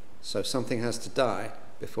again. So something has to die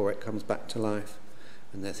before it comes back to life.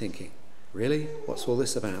 And they're thinking, really? What's all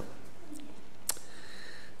this about?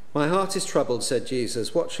 My heart is troubled, said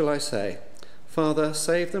Jesus. What shall I say? Father,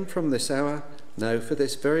 save them from this hour? No, for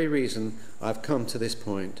this very reason I've come to this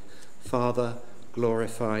point. Father,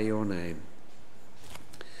 glorify your name.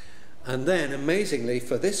 And then, amazingly,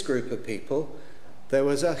 for this group of people, there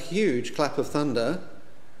was a huge clap of thunder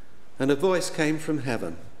and a voice came from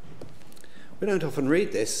heaven. We don't often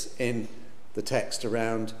read this in the text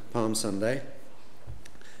around Palm Sunday,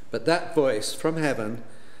 But that voice from heaven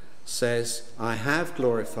says, I have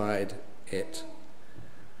glorified it,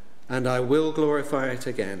 and I will glorify it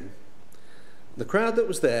again. The crowd that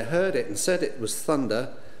was there heard it and said it was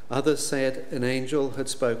thunder. Others said an angel had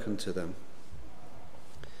spoken to them.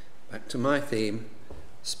 Back to my theme,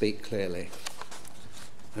 speak clearly.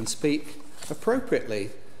 And speak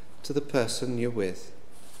appropriately to the person you're with.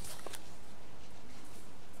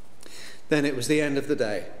 Then it was the end of the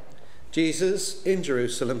day. Jesus, in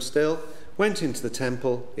Jerusalem still, went into the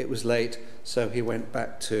temple. It was late, so he went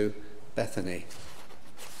back to Bethany.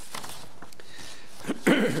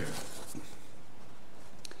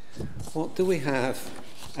 What do we have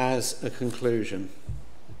as a conclusion?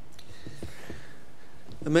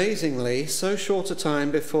 Amazingly, so short a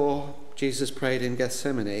time before Jesus prayed in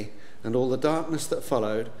Gethsemane and all the darkness that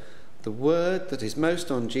followed, the word that is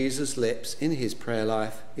most on Jesus' lips in his prayer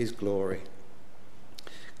life is glory.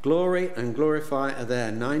 Glory and glorify are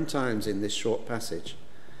there 9 times in this short passage.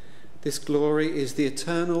 This glory is the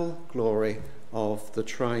eternal glory of the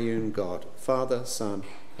triune God, Father, Son,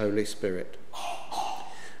 Holy Spirit.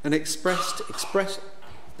 And expressed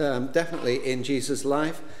definitely in Jesus'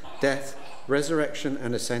 life, death, resurrection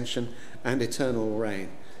and ascension and eternal reign.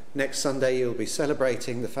 Next Sunday you'll be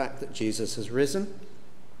celebrating the fact that Jesus has risen.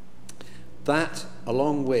 That,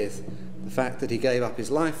 along with the fact that he gave up his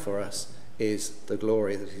life for us, is the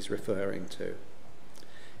glory that he's referring to.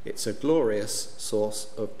 It's a glorious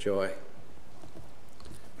source of joy.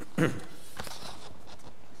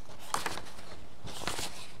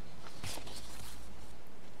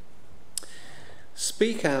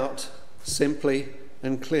 Speak out simply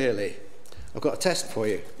and clearly. I've got a test for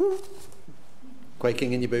you.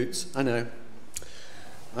 Quaking in your boots, I know.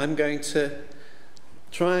 I'm going to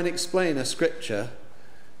try and explain a scripture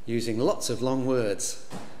using lots of long words,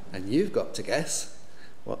 and you've got to guess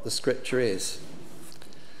what the scripture is.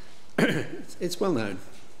 It's well known.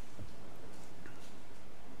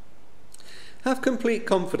 Have complete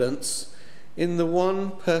confidence in the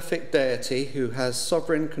one perfect deity who has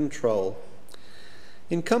sovereign control,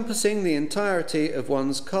 encompassing the entirety of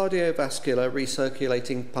one's cardiovascular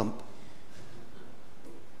recirculating pump.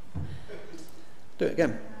 Do it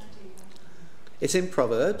again. It's in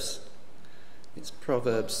Proverbs. It's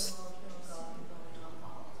Proverbs.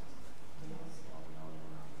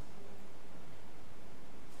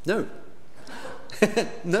 No.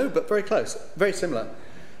 No, but very close. Very similar.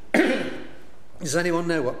 Does anyone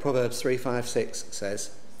know what Proverbs 3:5-6 says?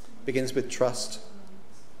 Begins with trust.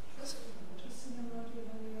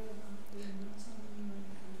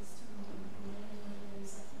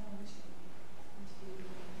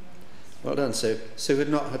 Well done, Sue. Sue had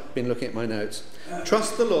not been looking at my notes.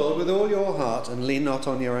 Trust the Lord with all your heart and lean not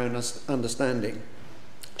on your own understanding.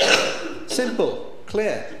 Simple,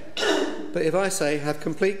 clear. But if I say, have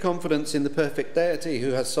complete confidence in the perfect deity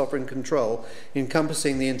who has sovereign control,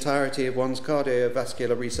 encompassing the entirety of one's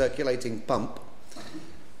cardiovascular recirculating pump,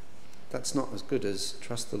 that's not as good as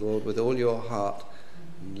trust the Lord with all your heart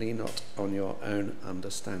and lean not on your own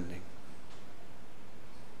understanding.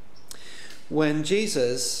 When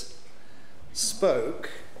Jesus spoke,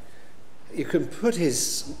 you can put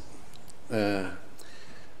his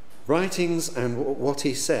writings and what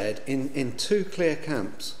he said in 2 clear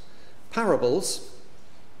camps. Parables,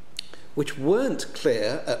 which weren't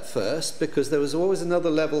clear at first because there was always another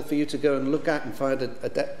level for you to go and look at and find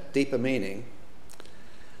a deeper meaning,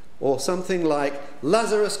 or something like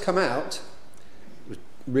Lazarus come out, was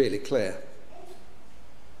really clear.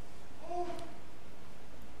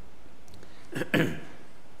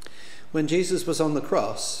 When Jesus was on the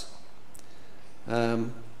cross,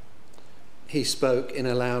 he spoke in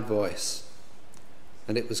a loud voice,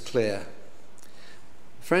 and it was clear.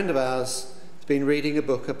 A friend of ours has been reading a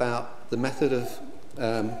book about the method of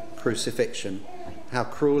crucifixion, how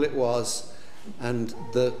cruel it was, and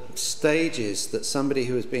the stages that somebody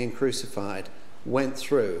who was being crucified went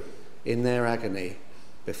through in their agony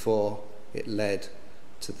before it led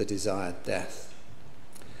to the desired death.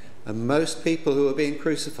 And most people who were being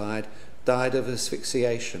crucified died of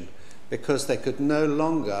asphyxiation because they could no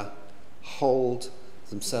longer hold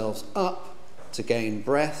themselves up to gain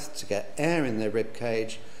breath, to get air in their rib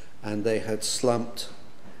cage, and they had slumped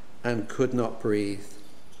and could not breathe.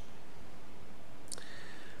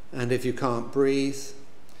 And if you can't breathe,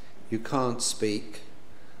 you can't speak.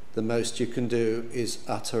 The most you can do is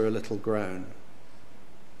utter a little groan.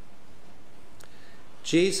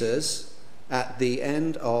 Jesus, at the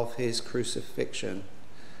end of his crucifixion,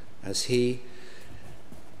 as he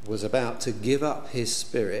was about to give up his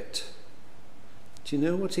spirit, do you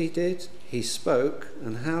know what he did? He spoke,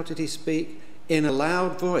 and how did he speak? In a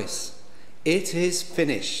loud voice, It is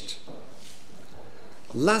finished.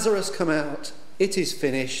 Lazarus, come out. It is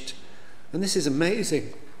finished. And this is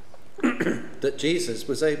amazing that Jesus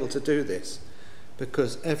was able to do this,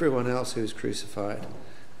 because everyone else who was crucified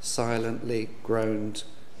silently groaned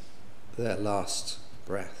their last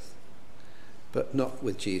breath. But not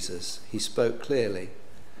with Jesus. He spoke clearly.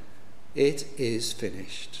 It is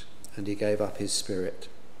finished. And he gave up his spirit.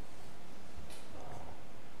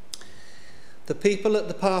 The people at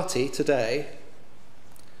the party today,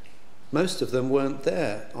 most of them weren't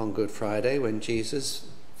there on Good Friday when Jesus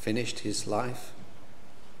finished his life.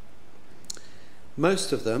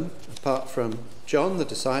 Most of them, apart from John, the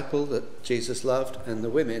disciple that Jesus loved, and the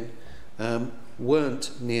women,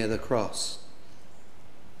 weren't near the cross.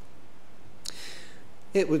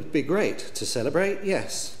 It would be great to celebrate,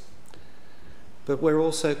 yes, but we're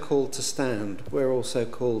also called to stand. We're also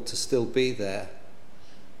called to still be there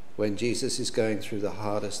when Jesus is going through the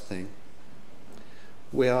hardest thing.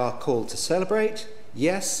 We are called to celebrate,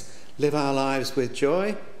 yes, live our lives with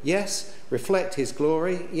joy, yes, reflect his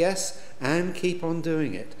glory, yes, and keep on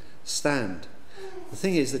doing it. Stand. The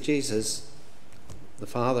thing is that Jesus, the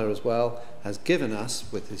Father as well, has given us,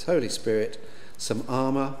 with his Holy Spirit, some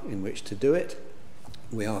armour in which to do it.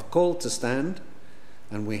 We are called to stand,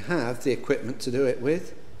 and we have the equipment to do it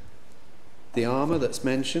with. The armour that's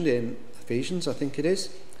mentioned in Ephesians, I think it is,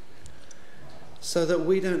 so that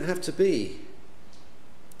we don't have to be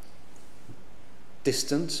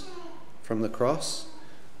distant from the cross.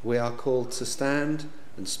 We are called to stand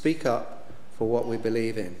and speak up for what we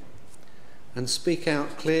believe in, and speak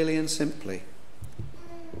out clearly and simply.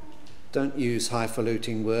 Don't use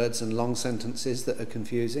highfalutin words and long sentences that are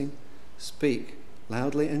confusing. Speak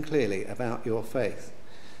loudly and clearly about your faith.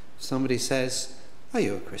 If somebody says, "Are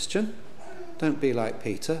you a Christian?" don't be like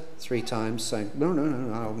Peter 3 times saying, no,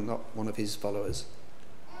 I'm not one of his followers.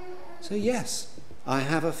 So yes, I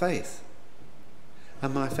have a faith,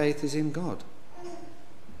 and my faith is in God.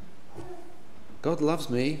 God loves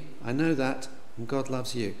me, I know that, and God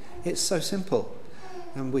loves you. It's so simple,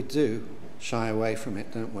 and we do shy away from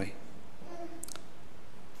it, don't we?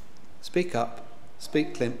 Speak up,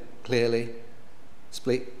 speak clearly,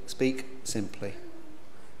 speak simply.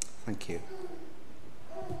 Thank you.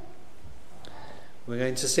 We're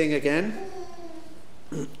going to sing again.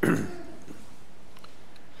 Have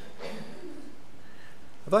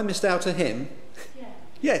I missed out a hymn? Yeah.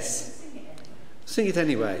 Yes. Sing it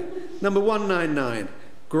anyway. Number 199.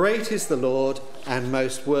 Great is the Lord and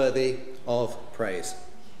most worthy of praise.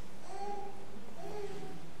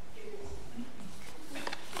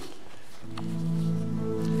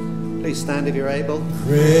 Please stand if you're able.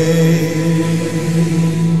 Great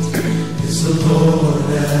is the Lord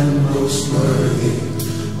and most worthy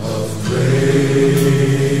of praise.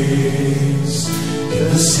 In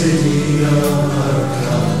the city of our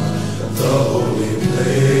God, the holy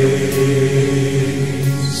place,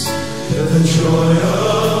 the joy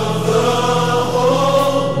of the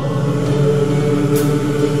whole earth.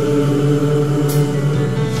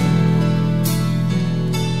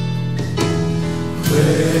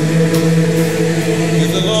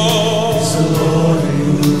 Praise the Lord in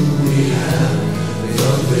whom we have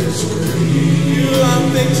the victory. You are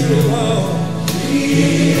victory, Lord. He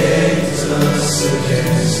hates us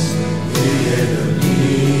against the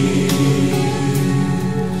enemy.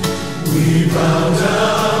 We bow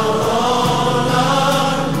down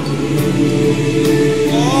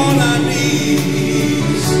on our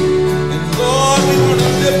knees. And Lord, we want to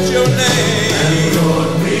lift your name. And Lord,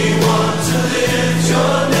 we want to lift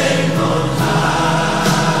your name on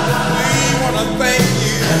high. We want to thank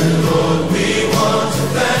you. And Lord, we want to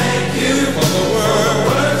thank you for the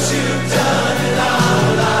works you've done in our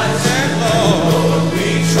lives. And Lord, we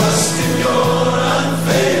trust in your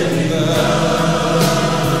unfailing love.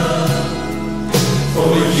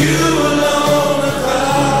 For you alone are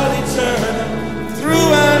God eternal,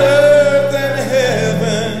 throughout earth and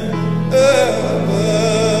heaven above.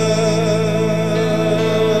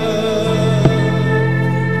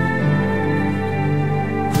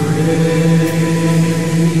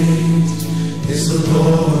 Great is the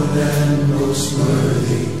Lord and most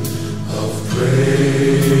worthy of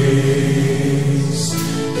praise.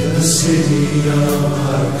 In the city of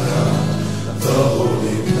our God, the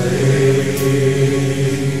holy place,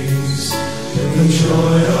 the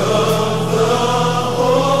joy of the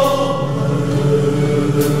whole earth.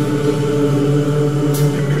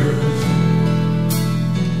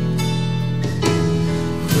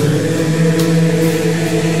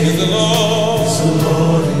 Praise the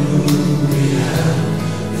Lord in whom we have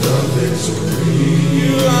the victory.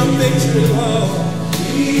 You are victory, Lord.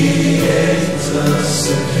 He hates us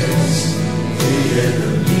against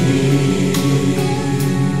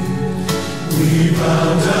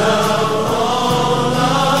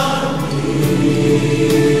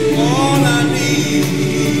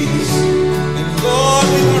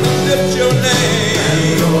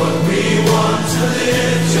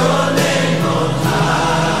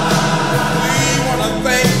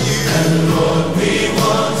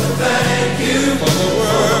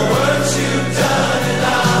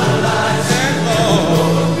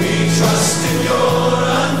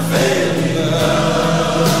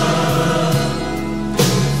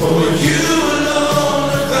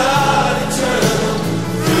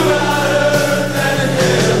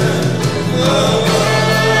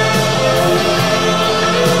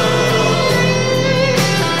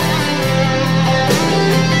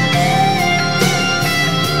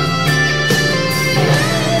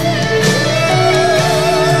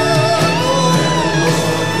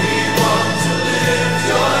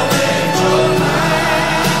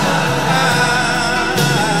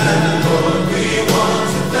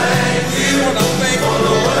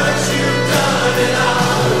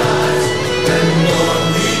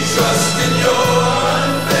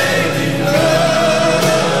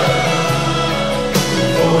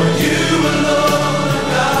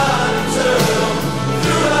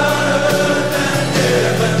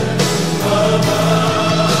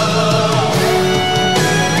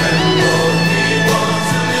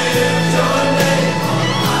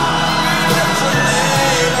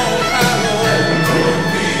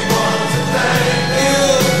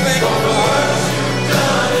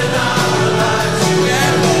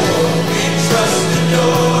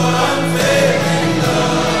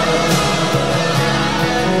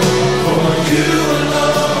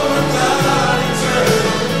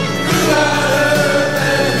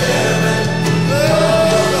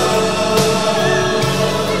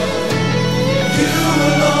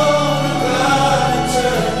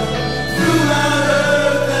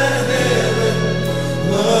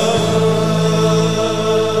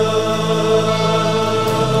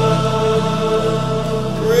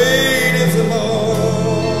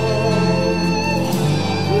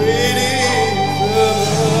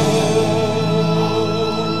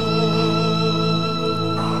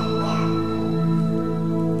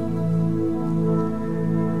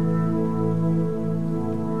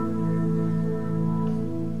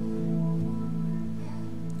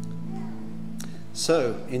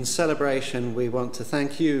So, in celebration, we want to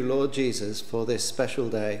thank you, Lord Jesus, for this special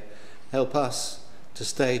day. Help us to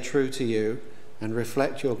stay true to you and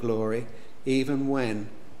reflect your glory, even when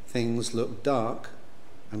things look dark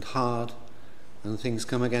and hard and things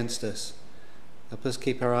come against us. Help us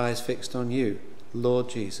keep our eyes fixed on you, Lord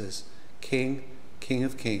Jesus, King, King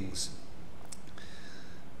of Kings.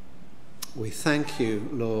 We thank you,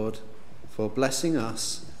 Lord, for blessing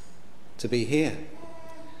us to be here.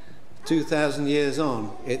 2,000 years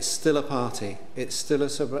on, it's still a party, it's still a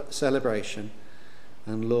celebration.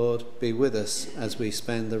 And Lord, be with us as we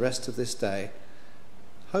spend the rest of this day,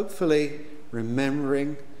 hopefully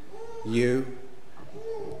remembering you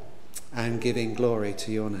and giving glory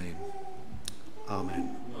to your name.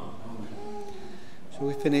 Amen. Shall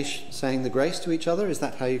we finish saying the grace to each other? Is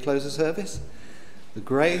that how you close the service? The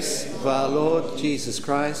grace of our Lord Jesus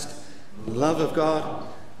Christ, the love of God,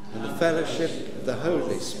 and the fellowship of the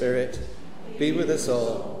Holy Spirit be with us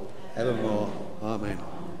all evermore. Amen.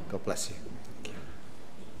 God bless you.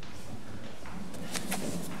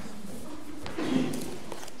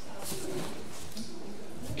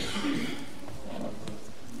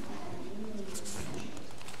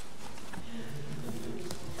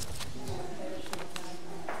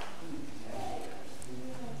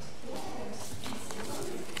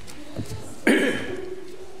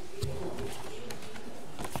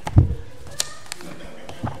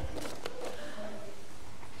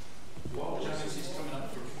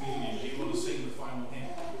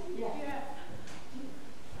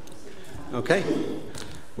 Okay,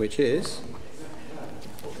 which is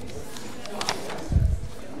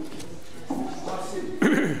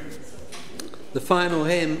the final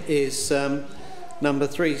hymn is number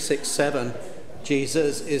 367,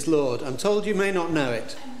 Jesus is Lord. I'm told you may not know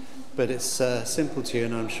it, but it's a simple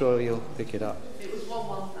tune. I'm sure you'll pick it up. It was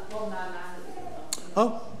 199.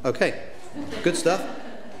 Oh, okay, good stuff.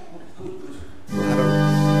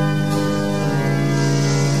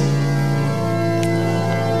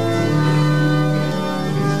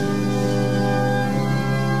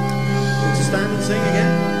 Stand and sing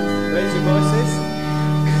again. Raise your voices.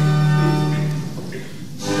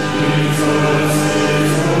 Jesus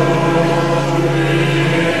is Lord.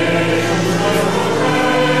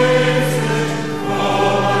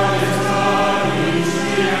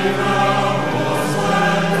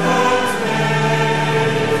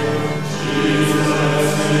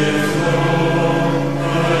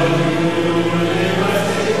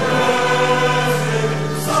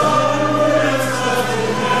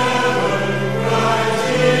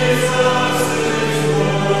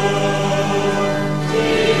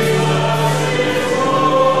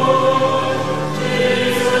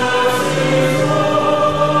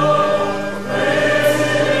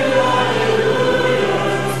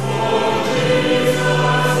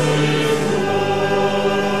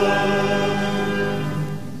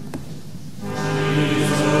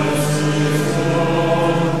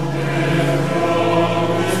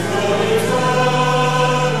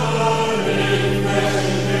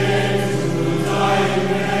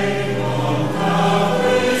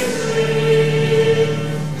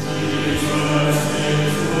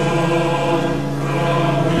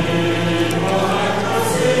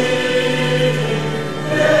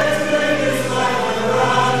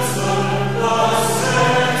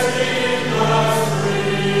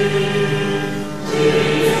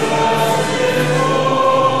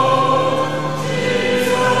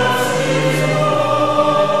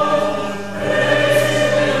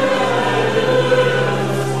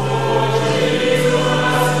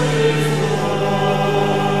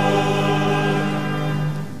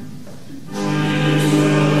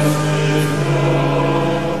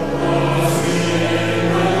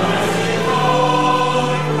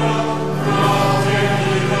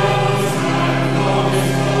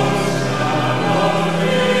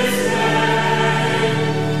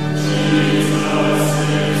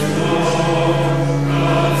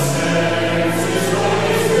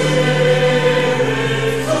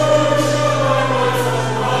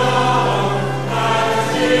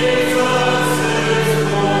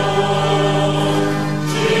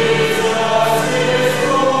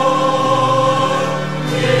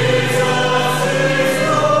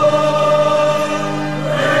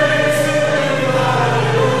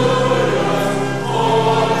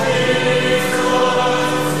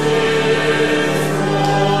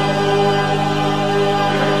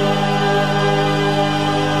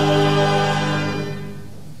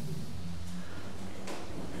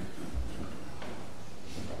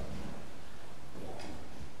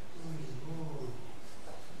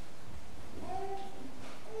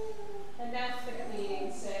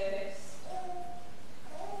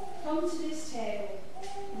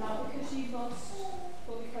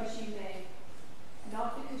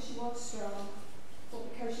 you are strong,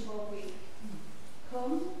 but because you are weak.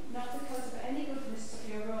 Come, not because of any goodness of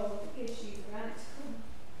your own that gives you the right to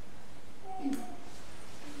come,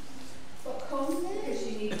 but come because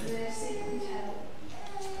you need mercy and help.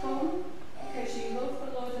 Come because you love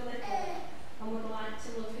the Lord a little and would like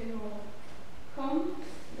to love him more. Come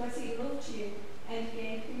because he loved you and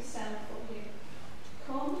gave himself for you.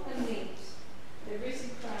 Come and meet the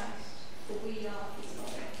risen Christ, for we are his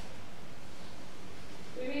body.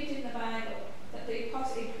 We read in the Bible that in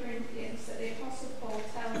Corinthians that the Apostle Paul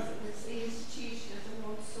tells us the institution of the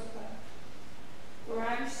Lord's Supper. For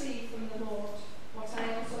I received from the Lord what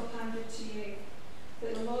I also handed to you,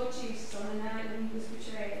 that the Lord Jesus, on the night when he was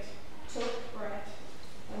betrayed, took bread,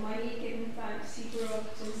 and when he had given thanks, he broke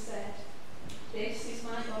it and said, "This is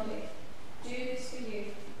my body. Do this for you.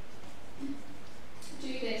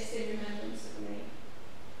 Do this in remembrance of me."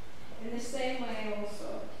 In the same way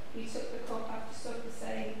also, he took the cup after supper,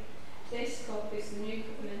 saying, "This cup is the new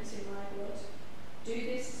covenant in my blood. Do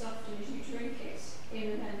this as often as you drink it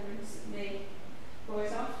in remembrance of me. For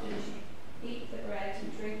as often as you eat the bread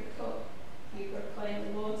and drink the cup, you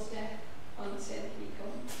proclaim the Lord's death until he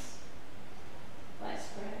comes." Let's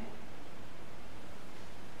pray.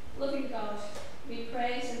 Loving God, we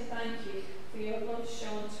praise and thank you for your love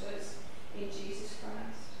shown to us in Jesus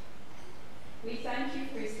Christ. We thank you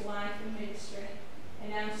for his life and ministry,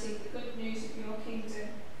 announcing the good news of your kingdom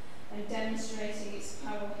and demonstrating its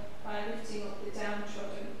power by lifting up the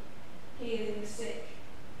downtrodden, healing the sick,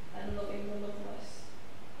 and loving the loveless.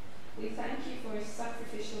 We thank you for his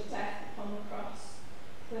sacrificial death upon the cross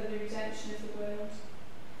for the redemption of the world,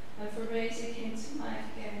 and for raising him to life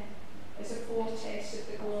again as a foretaste of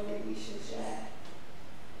the glory we shall share.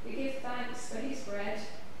 We give thanks for his bread,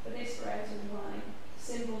 for this bread and wine,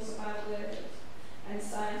 symbols of our word and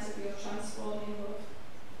signs of your transforming love.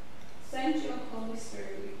 Send your Holy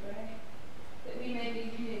Spirit, we pray, that we may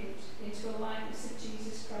be renewed into a likeness of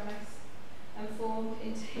Jesus Christ and formed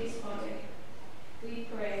into his body. We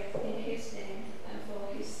pray in his name and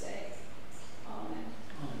for his sake. Amen.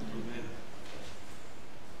 Amen.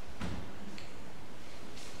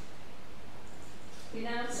 We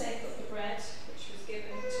now take up the bread which was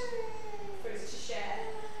given for us to share,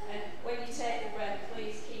 and when you take the bread,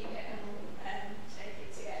 please keep it and take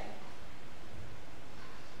it together.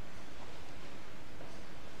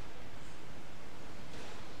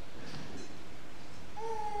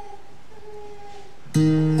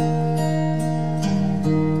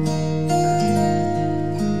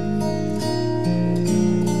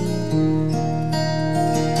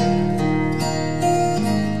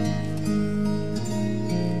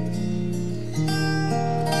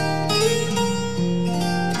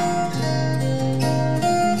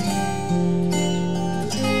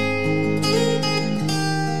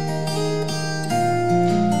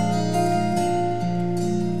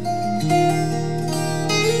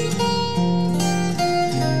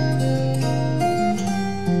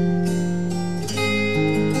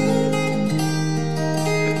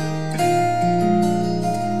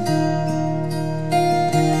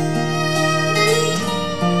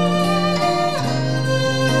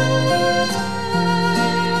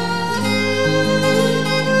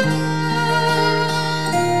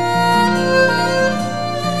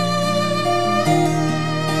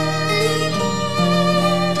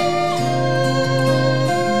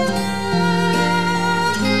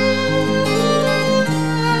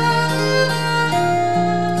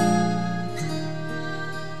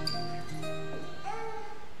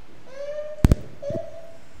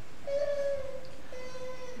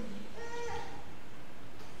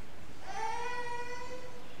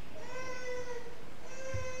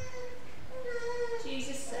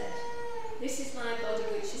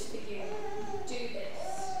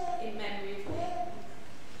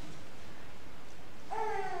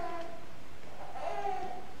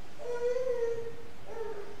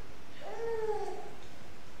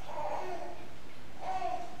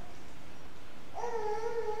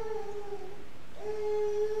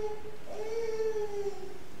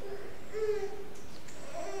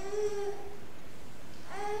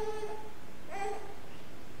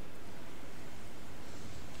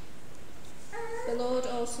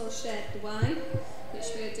 Shared the wine, which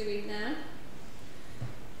we're doing now,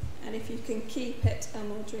 and if you can keep it and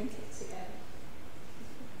we'll drink it together.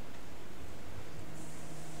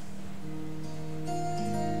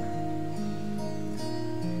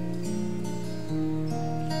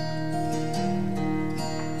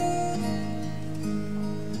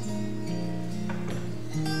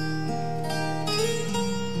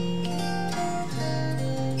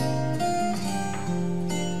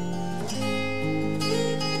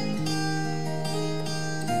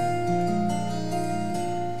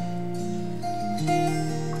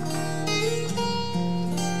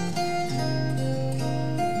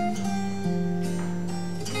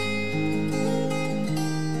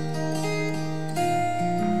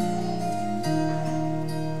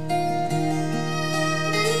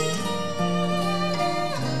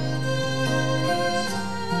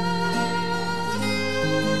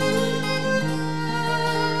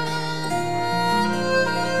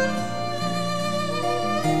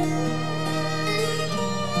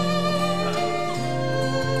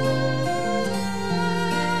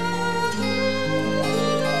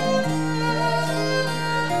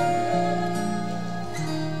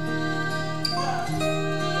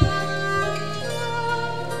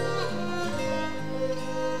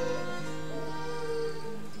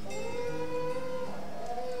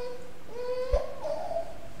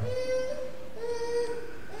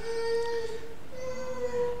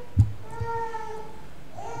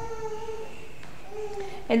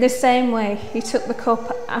 In the same way, he took the cup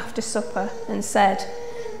after supper and said,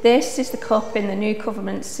 "This is the cup in the new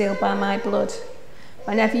covenant sealed by my blood.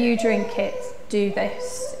 Whenever you drink it, do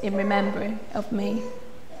this in remembering of me."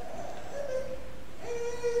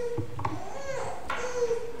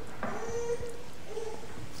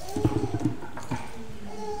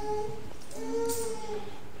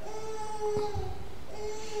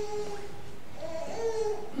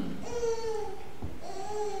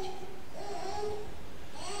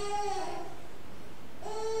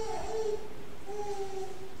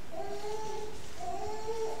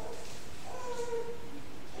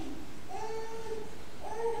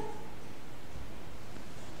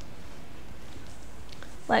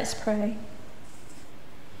 Let's pray.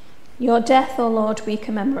 Your death, O Lord, we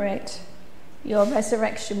commemorate. Your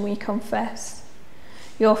resurrection we confess.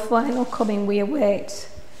 Your final coming we await.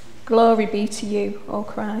 Glory be to you, O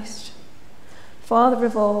Christ. Father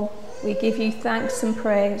of all, we give you thanks and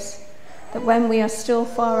praise that when we are still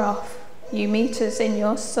far off, you meet us in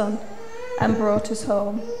your Son and brought us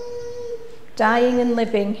home. Dying and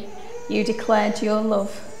living, you declared your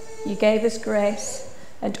love. You gave us grace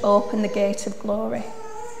and opened the gate of glory.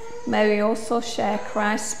 May we also share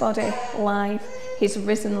Christ's body, life, his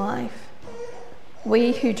risen life.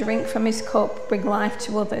 We who drink from his cup bring life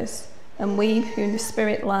to others, and we whom the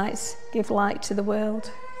Spirit lights give light to the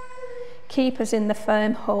world. Keep us in the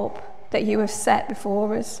firm hope that you have set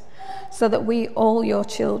before us, so that we, all your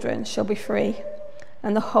children, shall be free,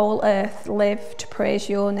 and the whole earth live to praise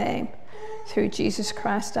your name, through Jesus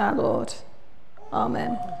Christ our Lord.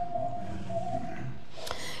 Amen.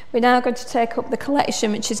 We're now going to take up the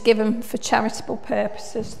collection which is given for charitable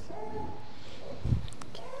purposes.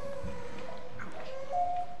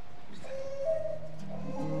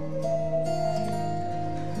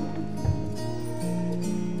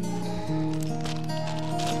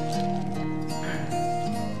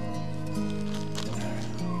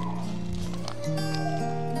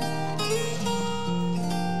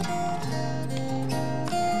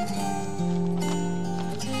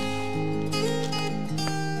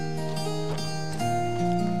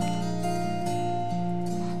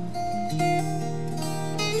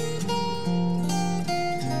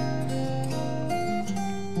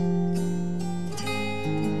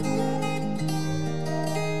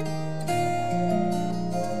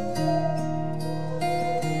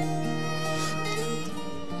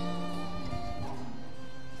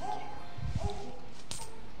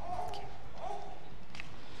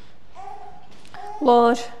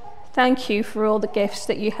 Lord, thank you for all the gifts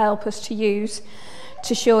that you help us to use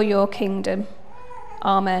to show your kingdom.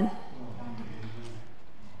 Amen.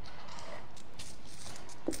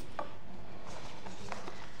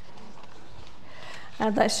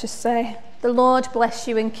 And let's just say, the Lord bless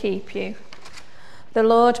you and keep you. The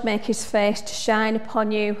Lord make his face to shine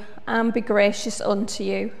upon you and be gracious unto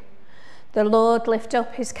you. The Lord lift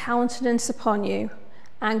up his countenance upon you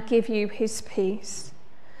and give you his peace.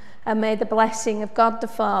 And may the blessing of God the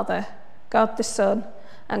Father, God the Son,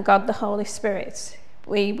 and God the Holy Spirit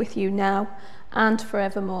be with you now and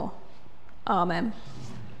forevermore. Amen.